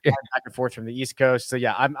was also back and forth from the East Coast. So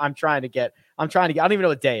yeah, I'm trying to get, I don't even know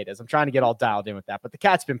what day it is. I'm trying to get all dialed in with that, but the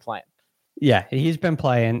cat's been playing. Yeah, he's been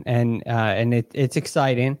playing and it's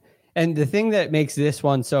exciting. And the thing that makes this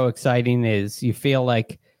one so exciting is you feel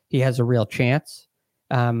like he has a real chance.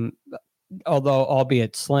 Although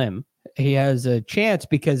albeit slim, he has a chance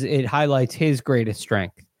because it highlights his greatest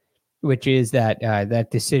strength, which is that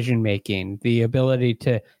decision making, the ability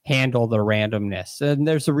to handle the randomness. And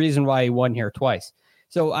there's a reason why he won here twice.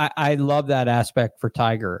 So I love that aspect for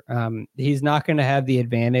Tiger. He's not going to have the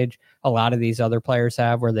advantage a lot of these other players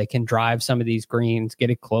have where they can drive some of these greens, get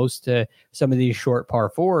it close to some of these short par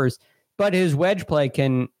fours, but his wedge play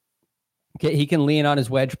he can lean on his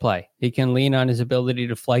wedge play. He can lean on his ability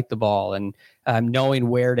to flight the ball and knowing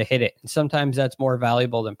where to hit it. And sometimes that's more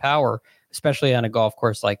valuable than power, especially on a golf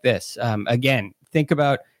course like this. Again, think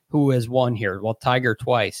about who has won here. Well, Tiger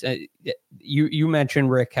twice. You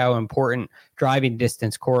mentioned, Rick, how important driving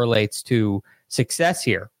distance correlates to success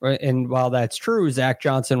here. And while that's true, Zach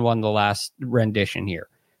Johnson won the last rendition here,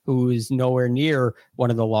 who is nowhere near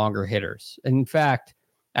one of the longer hitters. In fact,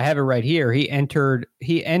 I have it right here. He entered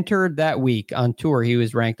that week on tour. He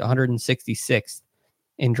was ranked 166th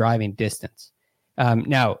in driving distance.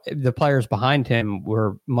 Now, the players behind him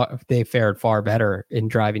they fared far better in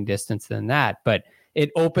driving distance than that, but it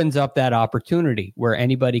opens up that opportunity where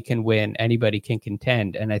anybody can win, anybody can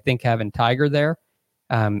contend. And I think having Tiger there,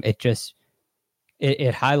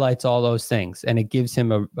 it highlights all those things and it gives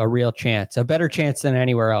him a real chance, a better chance than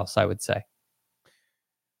anywhere else, I would say.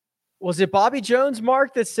 Was it Bobby Jones,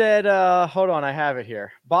 Mark, that said, hold on, I have it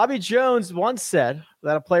here. Bobby Jones once said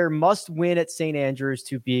that a player must win at St. Andrews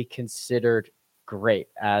to be considered great.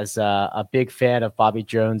 As a big fan of Bobby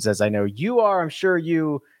Jones, as I know you are, I'm sure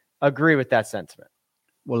you agree with that sentiment.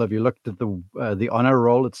 Well, have you looked at the honor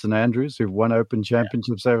roll at St. Andrews, who've won Open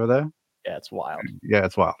championships over there? Yeah, it's wild. Yeah,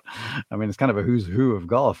 it's wild. I mean, it's kind of a who's who of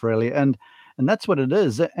golf, really. And that's what it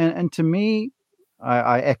is. And to me,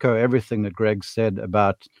 I echo everything that Greg said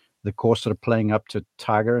about the course sort of playing up to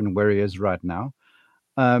Tiger and where he is right now.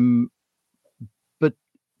 But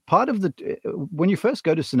part of when you first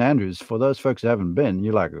go to St. Andrews, for those folks who haven't been,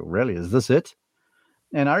 you're like, really, is this it?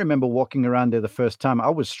 And I remember walking around there the first time. I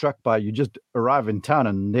was struck by, you just arrive in town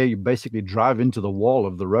and there you basically drive into the wall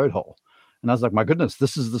of the road hole. And I was like, my goodness,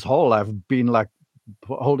 this is this hole I've been like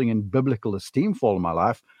holding in biblical esteem for all of my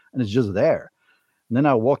life. And it's just there. And then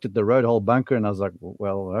I walked at the road hole bunker and I was like,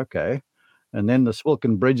 well, okay. And then the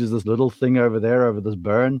Swilcan Bridge is this little thing over there, over this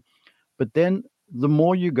burn. But then the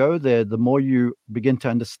more you go there, the more you begin to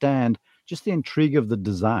understand just the intrigue of the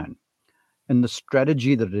design and the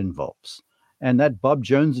strategy that it involves. And that Bob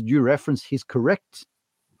Jones that you referenced, he's correct,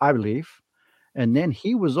 I believe. And then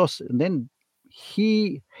he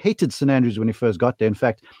hated St. Andrews when he first got there. In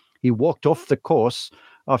fact, he walked off the course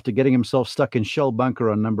after getting himself stuck in shell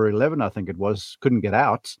bunker on number 11, I think it was, couldn't get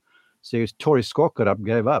out. So he tore his scorecard up,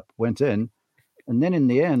 gave up, went in. And then in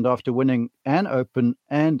the end, after winning an Open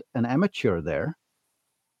and an amateur there,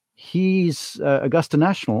 his Augusta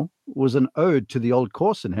National was an ode to the old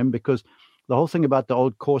course in him, because the whole thing about the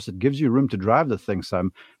old course, it gives you room to drive the thing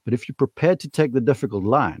some, but if you're prepared to take the difficult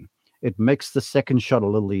line, it makes the second shot a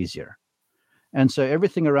little easier. And so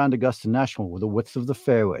everything around Augusta National, with the width of the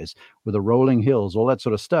fairways, with the rolling hills, all that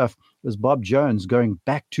sort of stuff, was Bob Jones going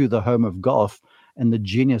back to the home of golf and the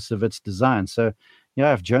genius of its design. So,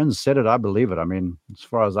 yeah, if Jones said it, I believe it. I mean, as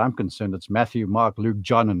far as I'm concerned, it's Matthew, Mark, Luke,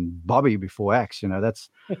 John, and Bobby before Axe. You know, that's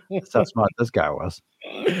how smart this guy was.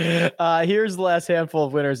 Here's the last handful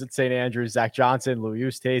of winners at St. Andrews: Zach Johnson, Louis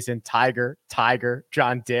Oosthuizen, Tiger,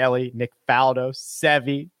 John Daly, Nick Faldo,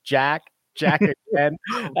 Seve, Jack again.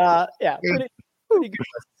 pretty good.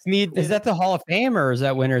 Snead, is that the Hall of Fame or is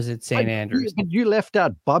that winners at St. Andrews? You left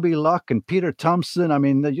out Bobby Locke and Peter Thompson. I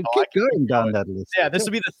mean, you keep going down that list. Yeah, this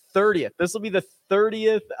will be the 30th. This will be the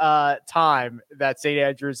 30th time that St.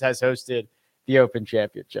 Andrews has hosted the Open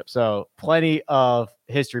Championship. So plenty of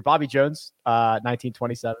history. Bobby Jones,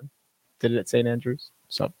 1927, did it at St. Andrews.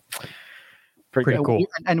 So pretty cool.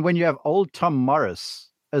 And when you have old Tom Morris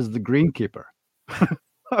as the greenkeeper,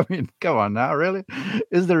 I mean, come on now, really?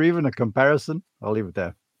 Is there even a comparison? I'll leave it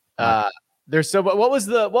there. There's so. What was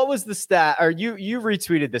the stat? Or you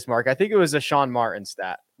retweeted this, Mark? I think it was a Sean Martin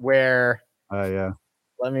stat where. Yeah.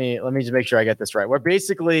 Let me just make sure I get this right. Where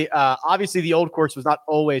basically, obviously, the old course was not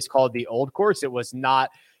always called the old course. It was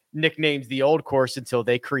not nicknamed the old course until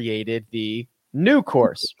they created the new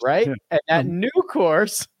course, right? And that new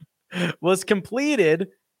course was completed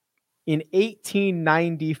in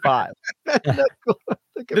 1895.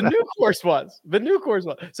 The new course was.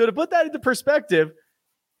 So to put that into perspective,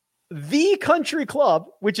 the country club,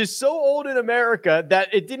 which is so old in America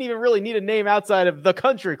that it didn't even really need a name outside of the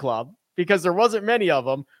country club, because there wasn't many of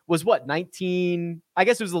them, was what, 19, I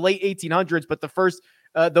guess it was the late 1800s, but the first,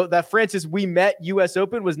 that Francis We Met US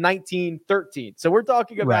Open was 1913. So we're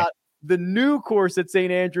talking about the new course at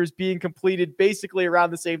St. Andrews being completed basically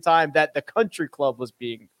around the same time that the country club was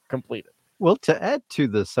being completed. Well, to add to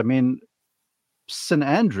this, I mean, St.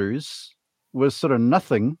 Andrews was sort of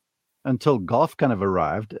nothing until golf kind of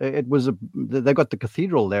arrived. It was they got the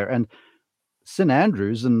cathedral there, and St.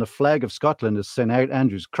 Andrews and the flag of Scotland is St.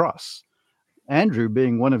 Andrew's cross. Andrew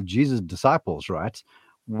being one of Jesus' disciples, right?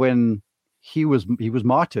 When he was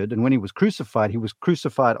martyred, and when he was crucified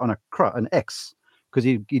on an X, because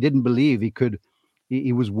he didn't believe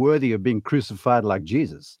he was worthy of being crucified like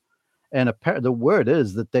Jesus. And the word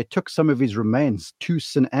is that they took some of his remains to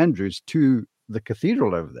St. Andrews, to the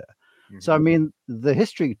cathedral over there. Mm-hmm. So, I mean, the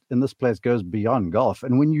history in this place goes beyond golf.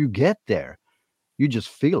 And when you get there, you just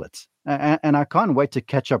feel it. And I can't wait to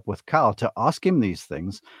catch up with Kyle to ask him these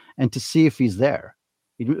things and to see if he's there.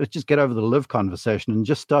 Let's just get over the live conversation and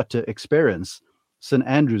just start to experience St.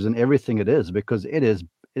 Andrews and everything it is, because it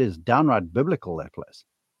is downright biblical, that place.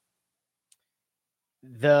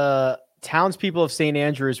 The townspeople of St.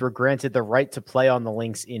 Andrews were granted the right to play on the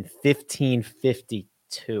links in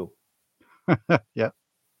 1552. Yeah.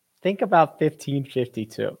 Think about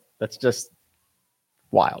 1552. That's just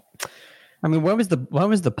wild. I mean, when was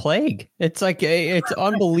the plague? It's like, it's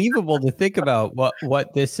unbelievable to think about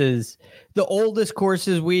what this is. The oldest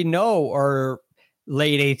courses we know are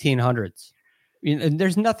late 1800s. And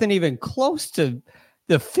there's nothing even close to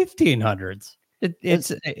the 1500s.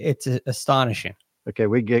 It's astonishing. Okay,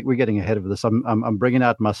 we're getting ahead of this. I'm bringing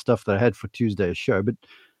out my stuff that I had for Tuesday's show, but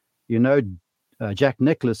Jack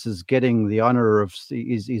Nicklaus is getting the honor of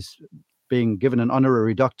he's being given an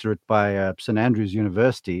honorary doctorate by St. Andrews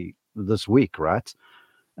University this week, right?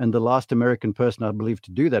 And the last American person, I believe,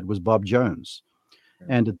 to do that was Bob Jones.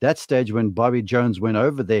 And at that stage, when Bobby Jones went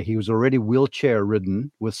over there, he was already wheelchair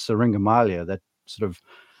ridden with syringomyelia, that sort of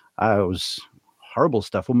it was horrible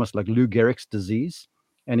stuff, almost like Lou Gehrig's disease,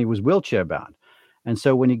 and he was wheelchair bound. And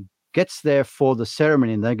so when he gets there for the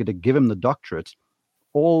ceremony and they're going to give him the doctorate,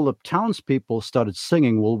 all the townspeople started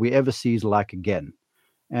singing, "Will We Ever See His Like Again?"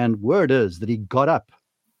 And word is that he got up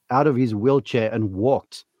out of his wheelchair and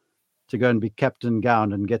walked to go and be captain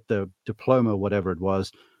gowned and get the diploma, whatever it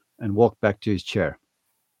was, and walk back to his chair.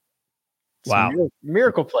 Wow.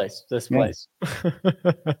 Miracle place, this place.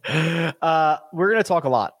 We're going to talk a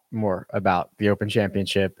lot more about the Open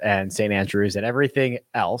Championship and St. Andrews and everything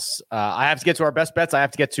else. I have to get to our best bets. I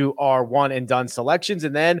have to get to our one and done selections,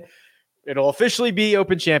 and then it'll officially be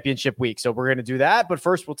Open Championship week. So we're going to do that. But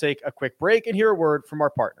first, we'll take a quick break and hear a word from our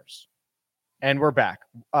partners. And we're back.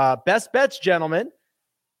 Best bets, gentlemen.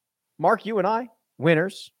 Mark, you and I,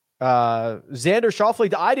 winners. Xander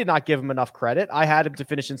Schauffele, I did not give him enough credit. I had him to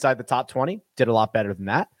finish inside the top 20. Did a lot better than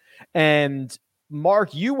that. And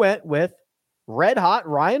Mark, you went with red hot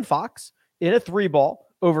Ryan Fox in a 3-ball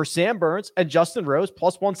over Sam Burns and Justin Rose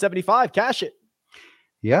plus 175. Cash it.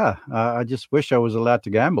 Yeah, I just wish I was allowed to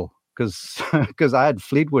gamble because I had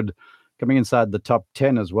Fleetwood coming inside the top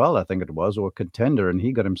 10 as well, I think it was, or contender, and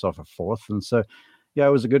he got himself a 4th. And so, yeah,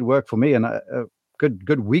 it was a good work for me and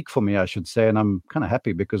good week for me, I should say. And I'm kind of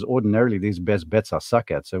happy because ordinarily these best bets I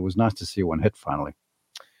suck at. So it was nice to see one hit finally.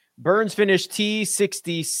 Burns finished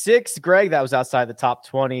T66. Greg, that was outside the top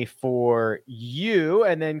 20 for you.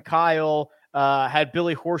 And then Kyle had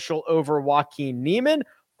Billy Horschel over Joaquin Niemann.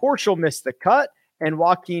 Horschel missed the cut, and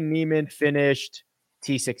Joaquin Niemann finished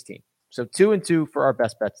T16. So 2-2 for our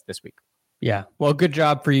best bets this week. Yeah. Well, good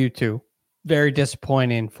job for you too. Very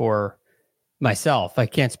disappointing for myself. I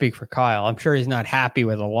can't speak for Kyle. I'm sure he's not happy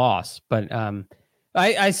with a loss, but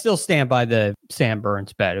I still stand by the Sam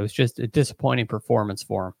Burns bet. It was just a disappointing performance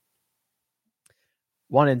for him.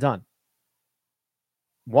 One and done.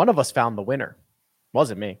 One of us found the winner.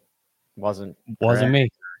 Wasn't me. Wasn't me.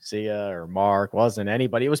 Sia or Mark. Wasn't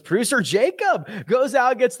anybody. It was producer Jacob. Goes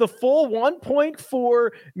out, gets the full $1.4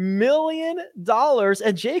 million.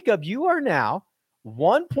 And Jacob, you are now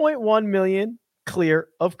 $1.1 million clear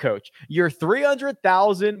of Coach. You're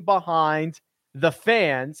 300,000 behind the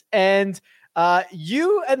fans, and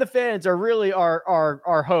you and the fans are really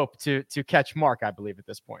our hope to catch Mark, I believe, at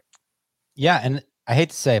this point. Yeah, and I hate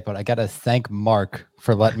to say it, but I got to thank Mark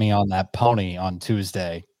for letting me on that pony on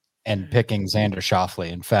Tuesday and picking Xander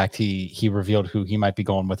Schauffele. In fact, he revealed who he might be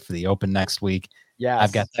going with for the Open next week. Yeah,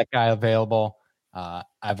 I've got that guy available.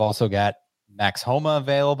 I've also got Max Homa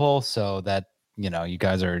available, so that you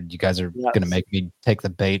guys are going to make me take the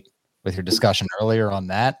bait with your discussion earlier on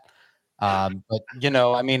that. But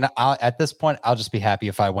at this point, I'll just be happy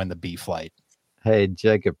if I win the B flight. Hey,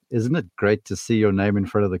 Jacob, isn't it great to see your name in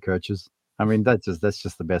front of the coaches? I mean, that's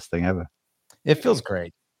just the best thing ever. It feels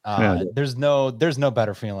great. There's no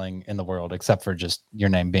better feeling in the world except for just your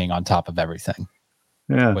name being on top of everything.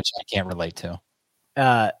 Yeah, which I can't relate to.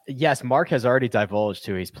 Yes, Mark has already divulged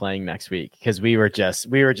who he's playing next week because we were just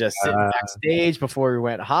sitting backstage before we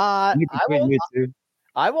went hot.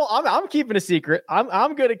 I'm keeping a secret.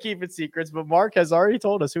 I'm good at keeping secrets, but Mark has already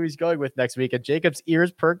told us who he's going with next week. And Jacob's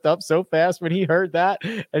ears perked up so fast when he heard that,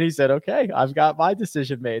 and he said, "Okay, I've got my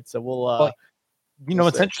decision made." So we'll.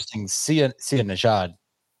 What's interesting? Sia Nejad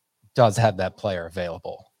does have that player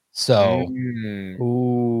available. So,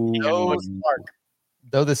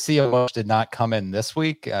 though the Sia mush did not come in this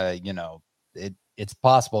week, it's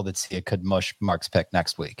possible that Sia could mush Mark's pick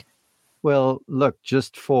next week. Well, look,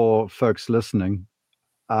 just for folks listening,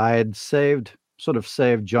 I had saved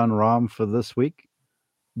John Rahm for this week,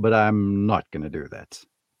 but I'm not going to do that.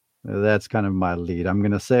 That's kind of my lead. I'm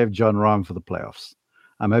going to save John Rahm for the playoffs.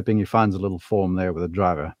 I'm hoping he finds a little form there with a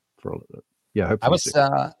driver for a little bit. Yeah, hopefully.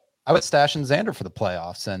 I was stashing Xander for the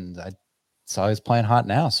playoffs, and I saw he's playing hot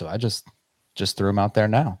now, so I just threw him out there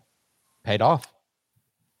now. Paid off.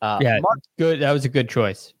 Mark, good. That was a good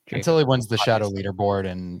choice. Jacob. Until he wins the shadow leaderboard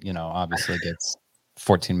and obviously gets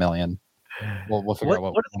 14 million. We'll figure out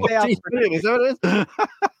what are the payouts for next week? Is that what it is?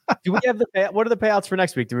 Do we have what are the payouts for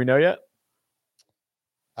next week? Do we know yet?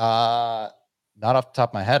 Not off the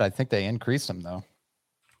top of my head. I think they increased them though.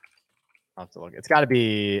 I'll have to look. It's got to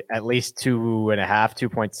be at least 2.5,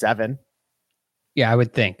 2.7. Yeah, I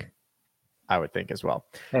would think as well.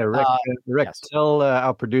 Hey, Rick, yes. Tell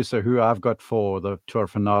our producer who I've got for the tour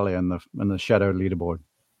finale and the shadow leaderboard.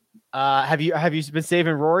 Have you been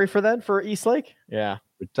saving Rory for East Lake? Yeah,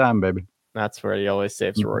 good time, baby. That's where he always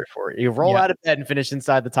saves Rory for. You roll out of bed and finish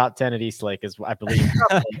inside the top 10 at East Lake, is I believe.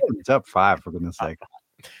 Top 5 for goodness sake.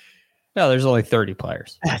 No, there's only 30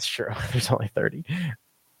 players. That's true. There's only 30.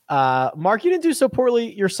 Mark, you didn't do so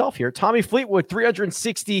poorly yourself here. Tommy Fleetwood,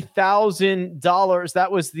 $360,000.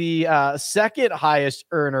 That was the second highest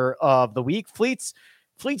earner of the week. Fleets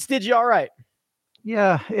did you all right?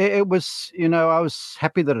 Yeah, it was, I was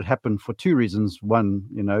happy that it happened for two reasons. One,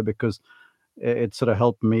 because it sort of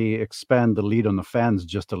helped me expand the lead on the fans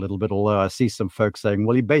just a little bit, although I see some folks saying,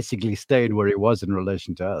 well, he basically stayed where he was in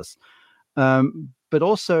relation to us. But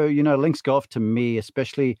also, links golf to me,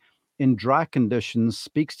 especially in dry conditions,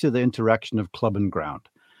 speaks to the interaction of club and ground.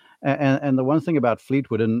 And the one thing about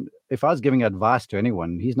Fleetwood, and if I was giving advice to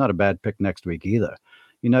anyone, he's not a bad pick next week either.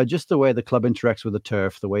 Just the way the club interacts with the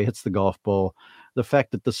turf, the way it hits the golf ball, the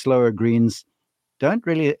fact that the slower greens don't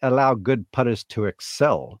really allow good putters to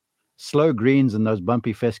excel. Slow greens and those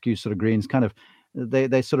bumpy fescue sort of greens kind of,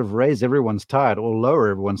 they sort of raise everyone's tide or lower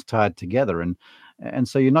everyone's tide together. And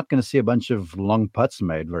so you're not going to see a bunch of long putts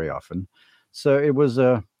made very often. So it was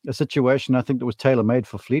a situation I think that was tailor-made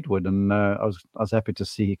for Fleetwood, and I was happy to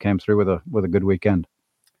see he came through with a good weekend.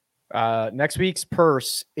 Next week's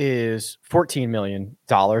purse is $14 million,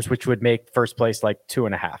 which would make first place like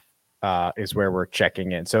 2.5. Is where we're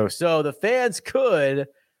checking in. So the fans could,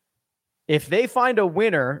 if they find a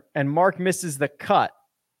winner and Mark misses the cut,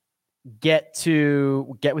 get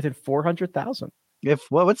within 400,000.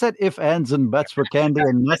 What's that? If, ands, and buts for candy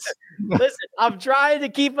and nuts. Listen, I'm trying to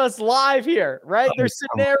keep us live here, right? There's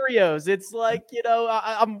scenarios. It's like,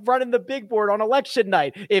 I'm running the big board on election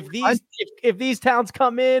night. If these towns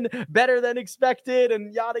come in better than expected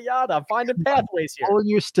and yada yada, I'm finding pathways here. All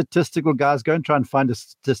you statistical guys, go and try and find a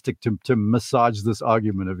statistic to massage this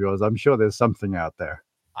argument of yours. I'm sure there's something out there.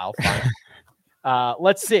 I'll find it.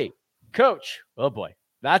 Let's see. Coach. Oh boy.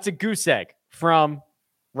 That's a goose egg from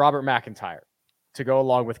Robert McIntyre. to go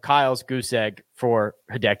along with Kyle's goose egg for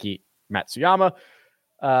Hideki Matsuyama.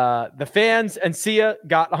 The fans and Sia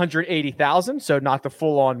got 180,000, so not the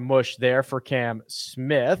full-on mush there for Cam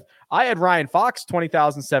Smith. I had Ryan Fox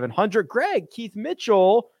 20,700. Greg, Keith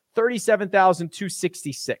Mitchell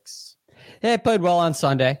 37,266. Yeah, he played well on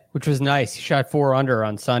Sunday, which was nice. He shot 4 under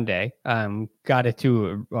on Sunday. Got it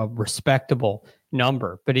to a respectable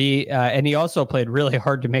number, but he also played really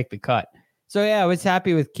hard to make the cut. So yeah, I was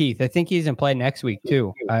happy with Keith. I think he's in play next week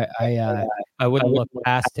too. I wouldn't look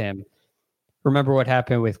past him. Remember what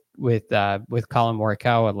happened with Colin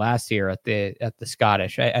Morikawa last year at the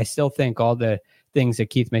Scottish. I still think all the things that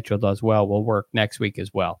Keith Mitchell does well will work next week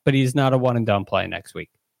as well. But he's not a one and done play next week.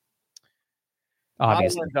 Obviously,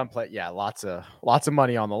 not a one and done play. Yeah, lots of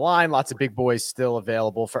money on the line. Lots of big boys still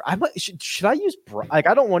available for. Should I use I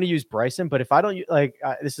don't want to use Bryson, but if I don't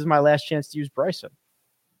this is my last chance to use Bryson.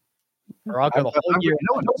 Or I'll go the whole year.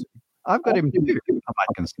 I've got him too. I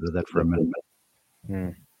might consider that for a minute.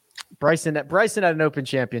 Bryson at an Open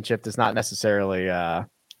Championship does not necessarily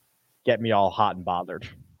get me all hot and bothered.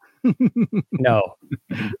 No.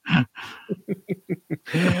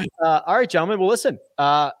 All right, gentlemen. Well, listen,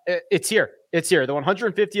 it's here. It's here. The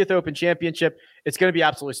 150th Open Championship. It's going to be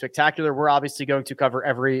absolutely spectacular. We're obviously going to cover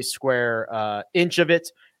every square inch of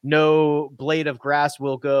it. No blade of grass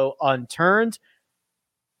will go unturned.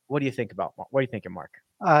 What do you think about? What are you thinking, Mark?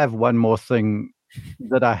 I have one more thing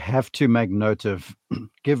that I have to make note of,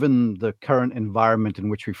 given the current environment in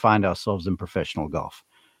which we find ourselves in professional golf.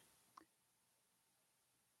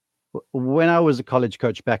 When I was a college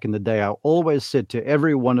coach back in the day, I always said to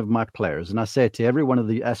every one of my players, and I say it to every one of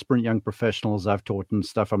the aspirant young professionals I've taught and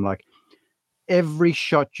stuff, I'm like, every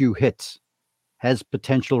shot you hit has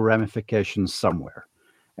potential ramifications somewhere.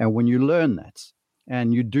 And when you learn that,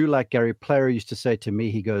 and you do like Gary Player used to say to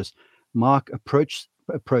me, he goes, Mark, approach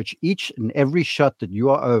each and every shot that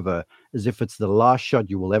you are over as if it's the last shot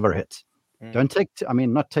you will ever hit. Don't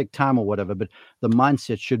not take time or whatever, but the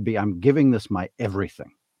mindset should be, I'm giving this my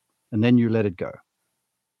everything. And then you let it go.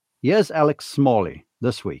 Here's Alex Smalley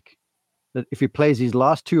this week, that if he plays his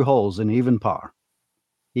last 2 holes in even par,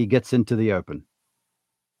 he gets into the Open.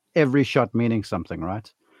 Every shot meaning something, right?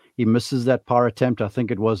 He misses that par attempt, I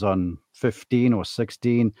think it was on 15 or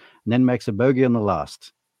 16, and then makes a bogey on the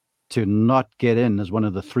last to not get in as one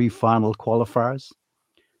of the 3 final qualifiers.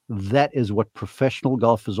 That is what professional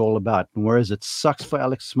golf is all about. And whereas it sucks for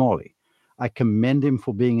Alex Smalley, I commend him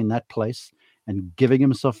for being in that place and giving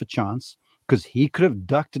himself a chance, because he could have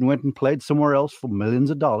ducked and went and played somewhere else for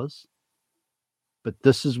millions of dollars. But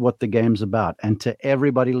this is what the game's about. And to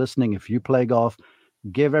everybody listening, if you play golf,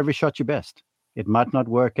 give every shot your best. It might not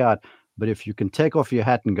work out, but if you can take off your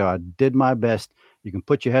hat and go, I did my best, you can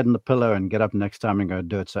put your head in the pillow and get up next time and go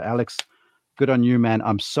do it. So Alex, good on you, man.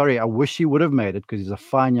 I'm sorry. I wish he would have made it, because he's a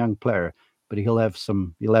fine young player, but he'll have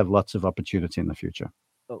lots of opportunity in the future.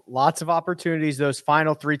 Lots of opportunities. Those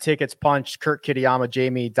final 3 tickets punched. Kurt Kitayama,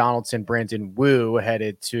 Jamie Donaldson, Brandon Wu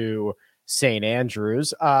headed to St.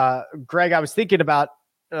 Andrews. Greg, I was thinking about,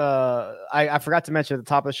 I forgot to mention at the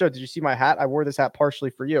top of the show. Did you see my hat? I wore this hat partially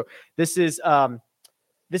for you. This is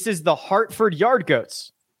the Hartford Yard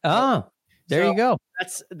Goats. Oh, there you go.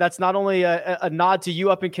 That's not only a nod to you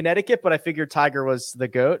up in Connecticut, but I figured Tiger was the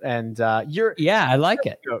goat, and I like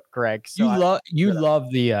it, goat, Greg. So you love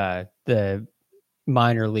the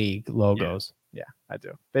minor league logos. Yeah, I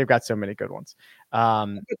do. They've got so many good ones.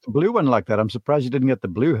 The blue one like that. I'm surprised you didn't get the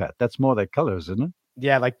blue hat. That's more their colors, isn't it?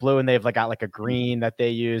 Yeah, like blue, and they've got like a green that they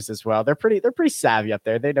use as well. They're pretty savvy up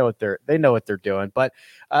there. They know what they're doing. But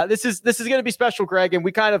this is going to be special, Greg. And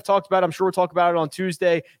we kind of talked about, I'm sure we'll talk about it on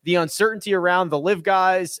Tuesday, the uncertainty around the live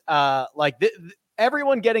guys,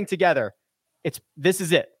 everyone getting together. This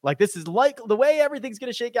is it. Like, this is like the way everything's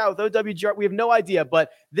going to shake out with OWGR. We have no idea,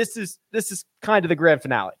 but this is kind of the grand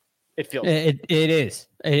finale. It feels. It is.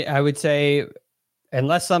 I would say,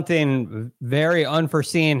 unless something very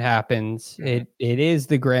unforeseen happens, it is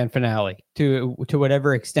the grand finale to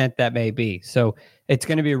whatever extent that may be. So it's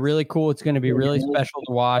going to be really cool. It's going to be really special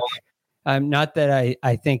to watch. Not that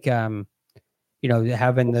I think, having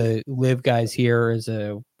the live guys here is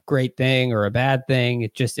a great thing or a bad thing.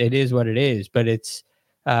 It is what it is, but it's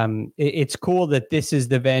cool that this is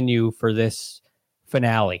the venue for this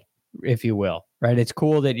finale, if you will. Right. It's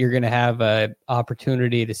cool that you're going to have an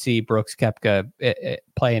opportunity to see Brooks Koepka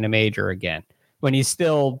play in a major again when he's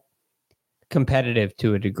still competitive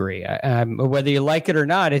to a degree. Whether you like it or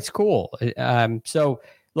not, it's cool. So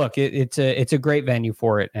look, it's a great venue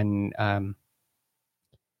for it. And,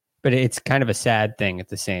 but it's kind of a sad thing at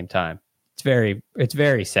the same time. It's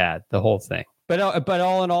very sad, the whole thing. But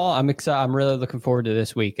all in all, I'm excited. I'm really looking forward to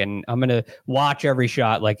this week, and I'm gonna watch every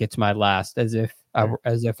shot like it's my last, as if I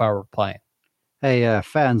were playing. Hey,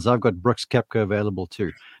 fans, I've got Brooks Koepka available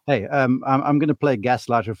too. Hey, I'm going to play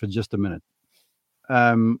Gaslighter for just a minute.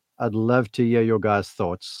 I'd love to hear your guys'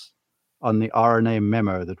 thoughts on the RNA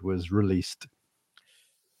memo that was released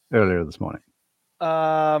earlier this morning.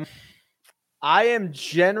 I am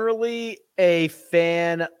generally a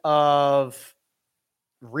fan of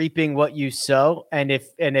reaping what you sow, and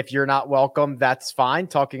if you're not welcome, that's fine.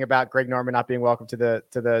 Talking about Greg Norman not being welcome to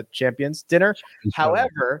the Champions dinner.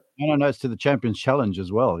 However, no, it's to the Champions Challenge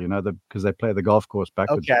as well. Because they play the golf course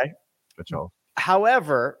backwards. Okay.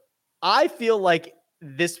 However, I feel like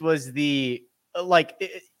this was they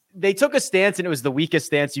took a stance, and it was the weakest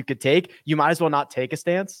stance you could take. You might as well not take a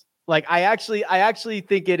stance. Like I actually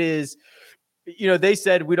think it is. They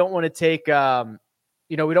said we don't want to take we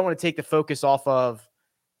don't want to take the focus off of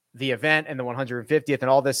the event and the 150th and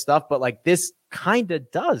all this stuff, but like this kind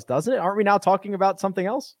of doesn't it? Aren't we now talking about something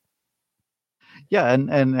else? Yeah,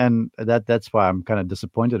 and that's why I'm kind of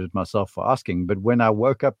disappointed at myself for asking. But when I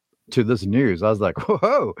woke up to this news, I was like,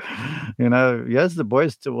 whoa, yes, the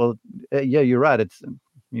boys. Yeah, you're right. It's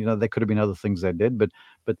there could have been other things they did, but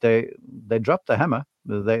they dropped the hammer.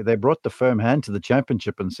 They brought the firm hand to the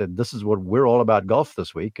championship and said, this is what we're all about golf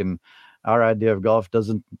this week, and our idea of golf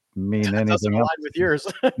doesn't mean anything doesn't else. align with yours.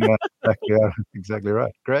 Yeah, exactly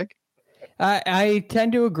right. Greg? I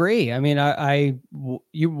tend to agree. I mean, I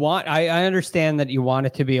understand that you want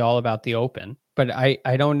it to be all about the Open, but I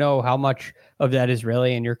don't know how much of that is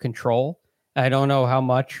really in your control. I don't know how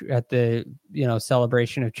much at the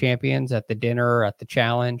celebration of champions, at the dinner, at the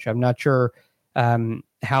challenge. I'm not sure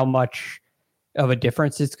how much of a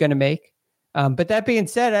difference it's going to make. But that being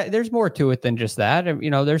said, there's more to it than just that.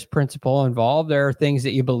 There's principle involved. There are things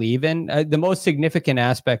that you believe in. The most significant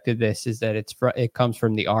aspect of this is that it comes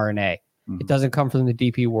from the RNA. It doesn't come from the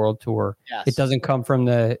DP World Tour. Yes. It doesn't come from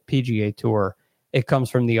the PGA Tour. It comes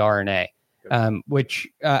from the RNA, which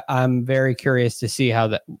I'm very curious to see how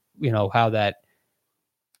that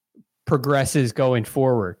progresses going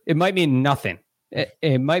forward. It might mean nothing.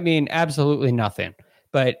 It might mean absolutely nothing.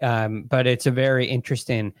 But it's a very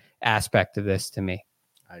interesting aspect of this to me.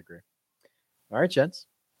 I agree. All right, gents.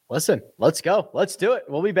 Listen, let's go. Let's do it.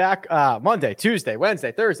 We'll be back Monday, Tuesday,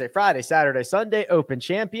 Wednesday, Thursday, Friday, Saturday, Sunday, Open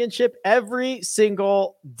Championship every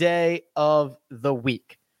single day of the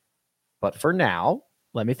week. But for now,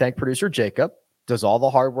 let me thank producer Jacob. Does all the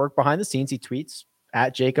hard work behind the scenes. He tweets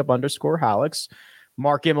at Jacob_Hallex.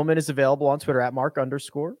 Mark Immelman is available on Twitter at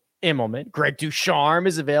Mark_Immelman. Greg Ducharme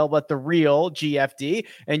is available at The Real GFD.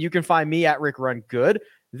 And you can find me at Rick Run Good.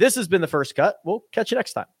 This has been The First Cut. We'll catch you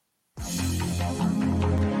next time.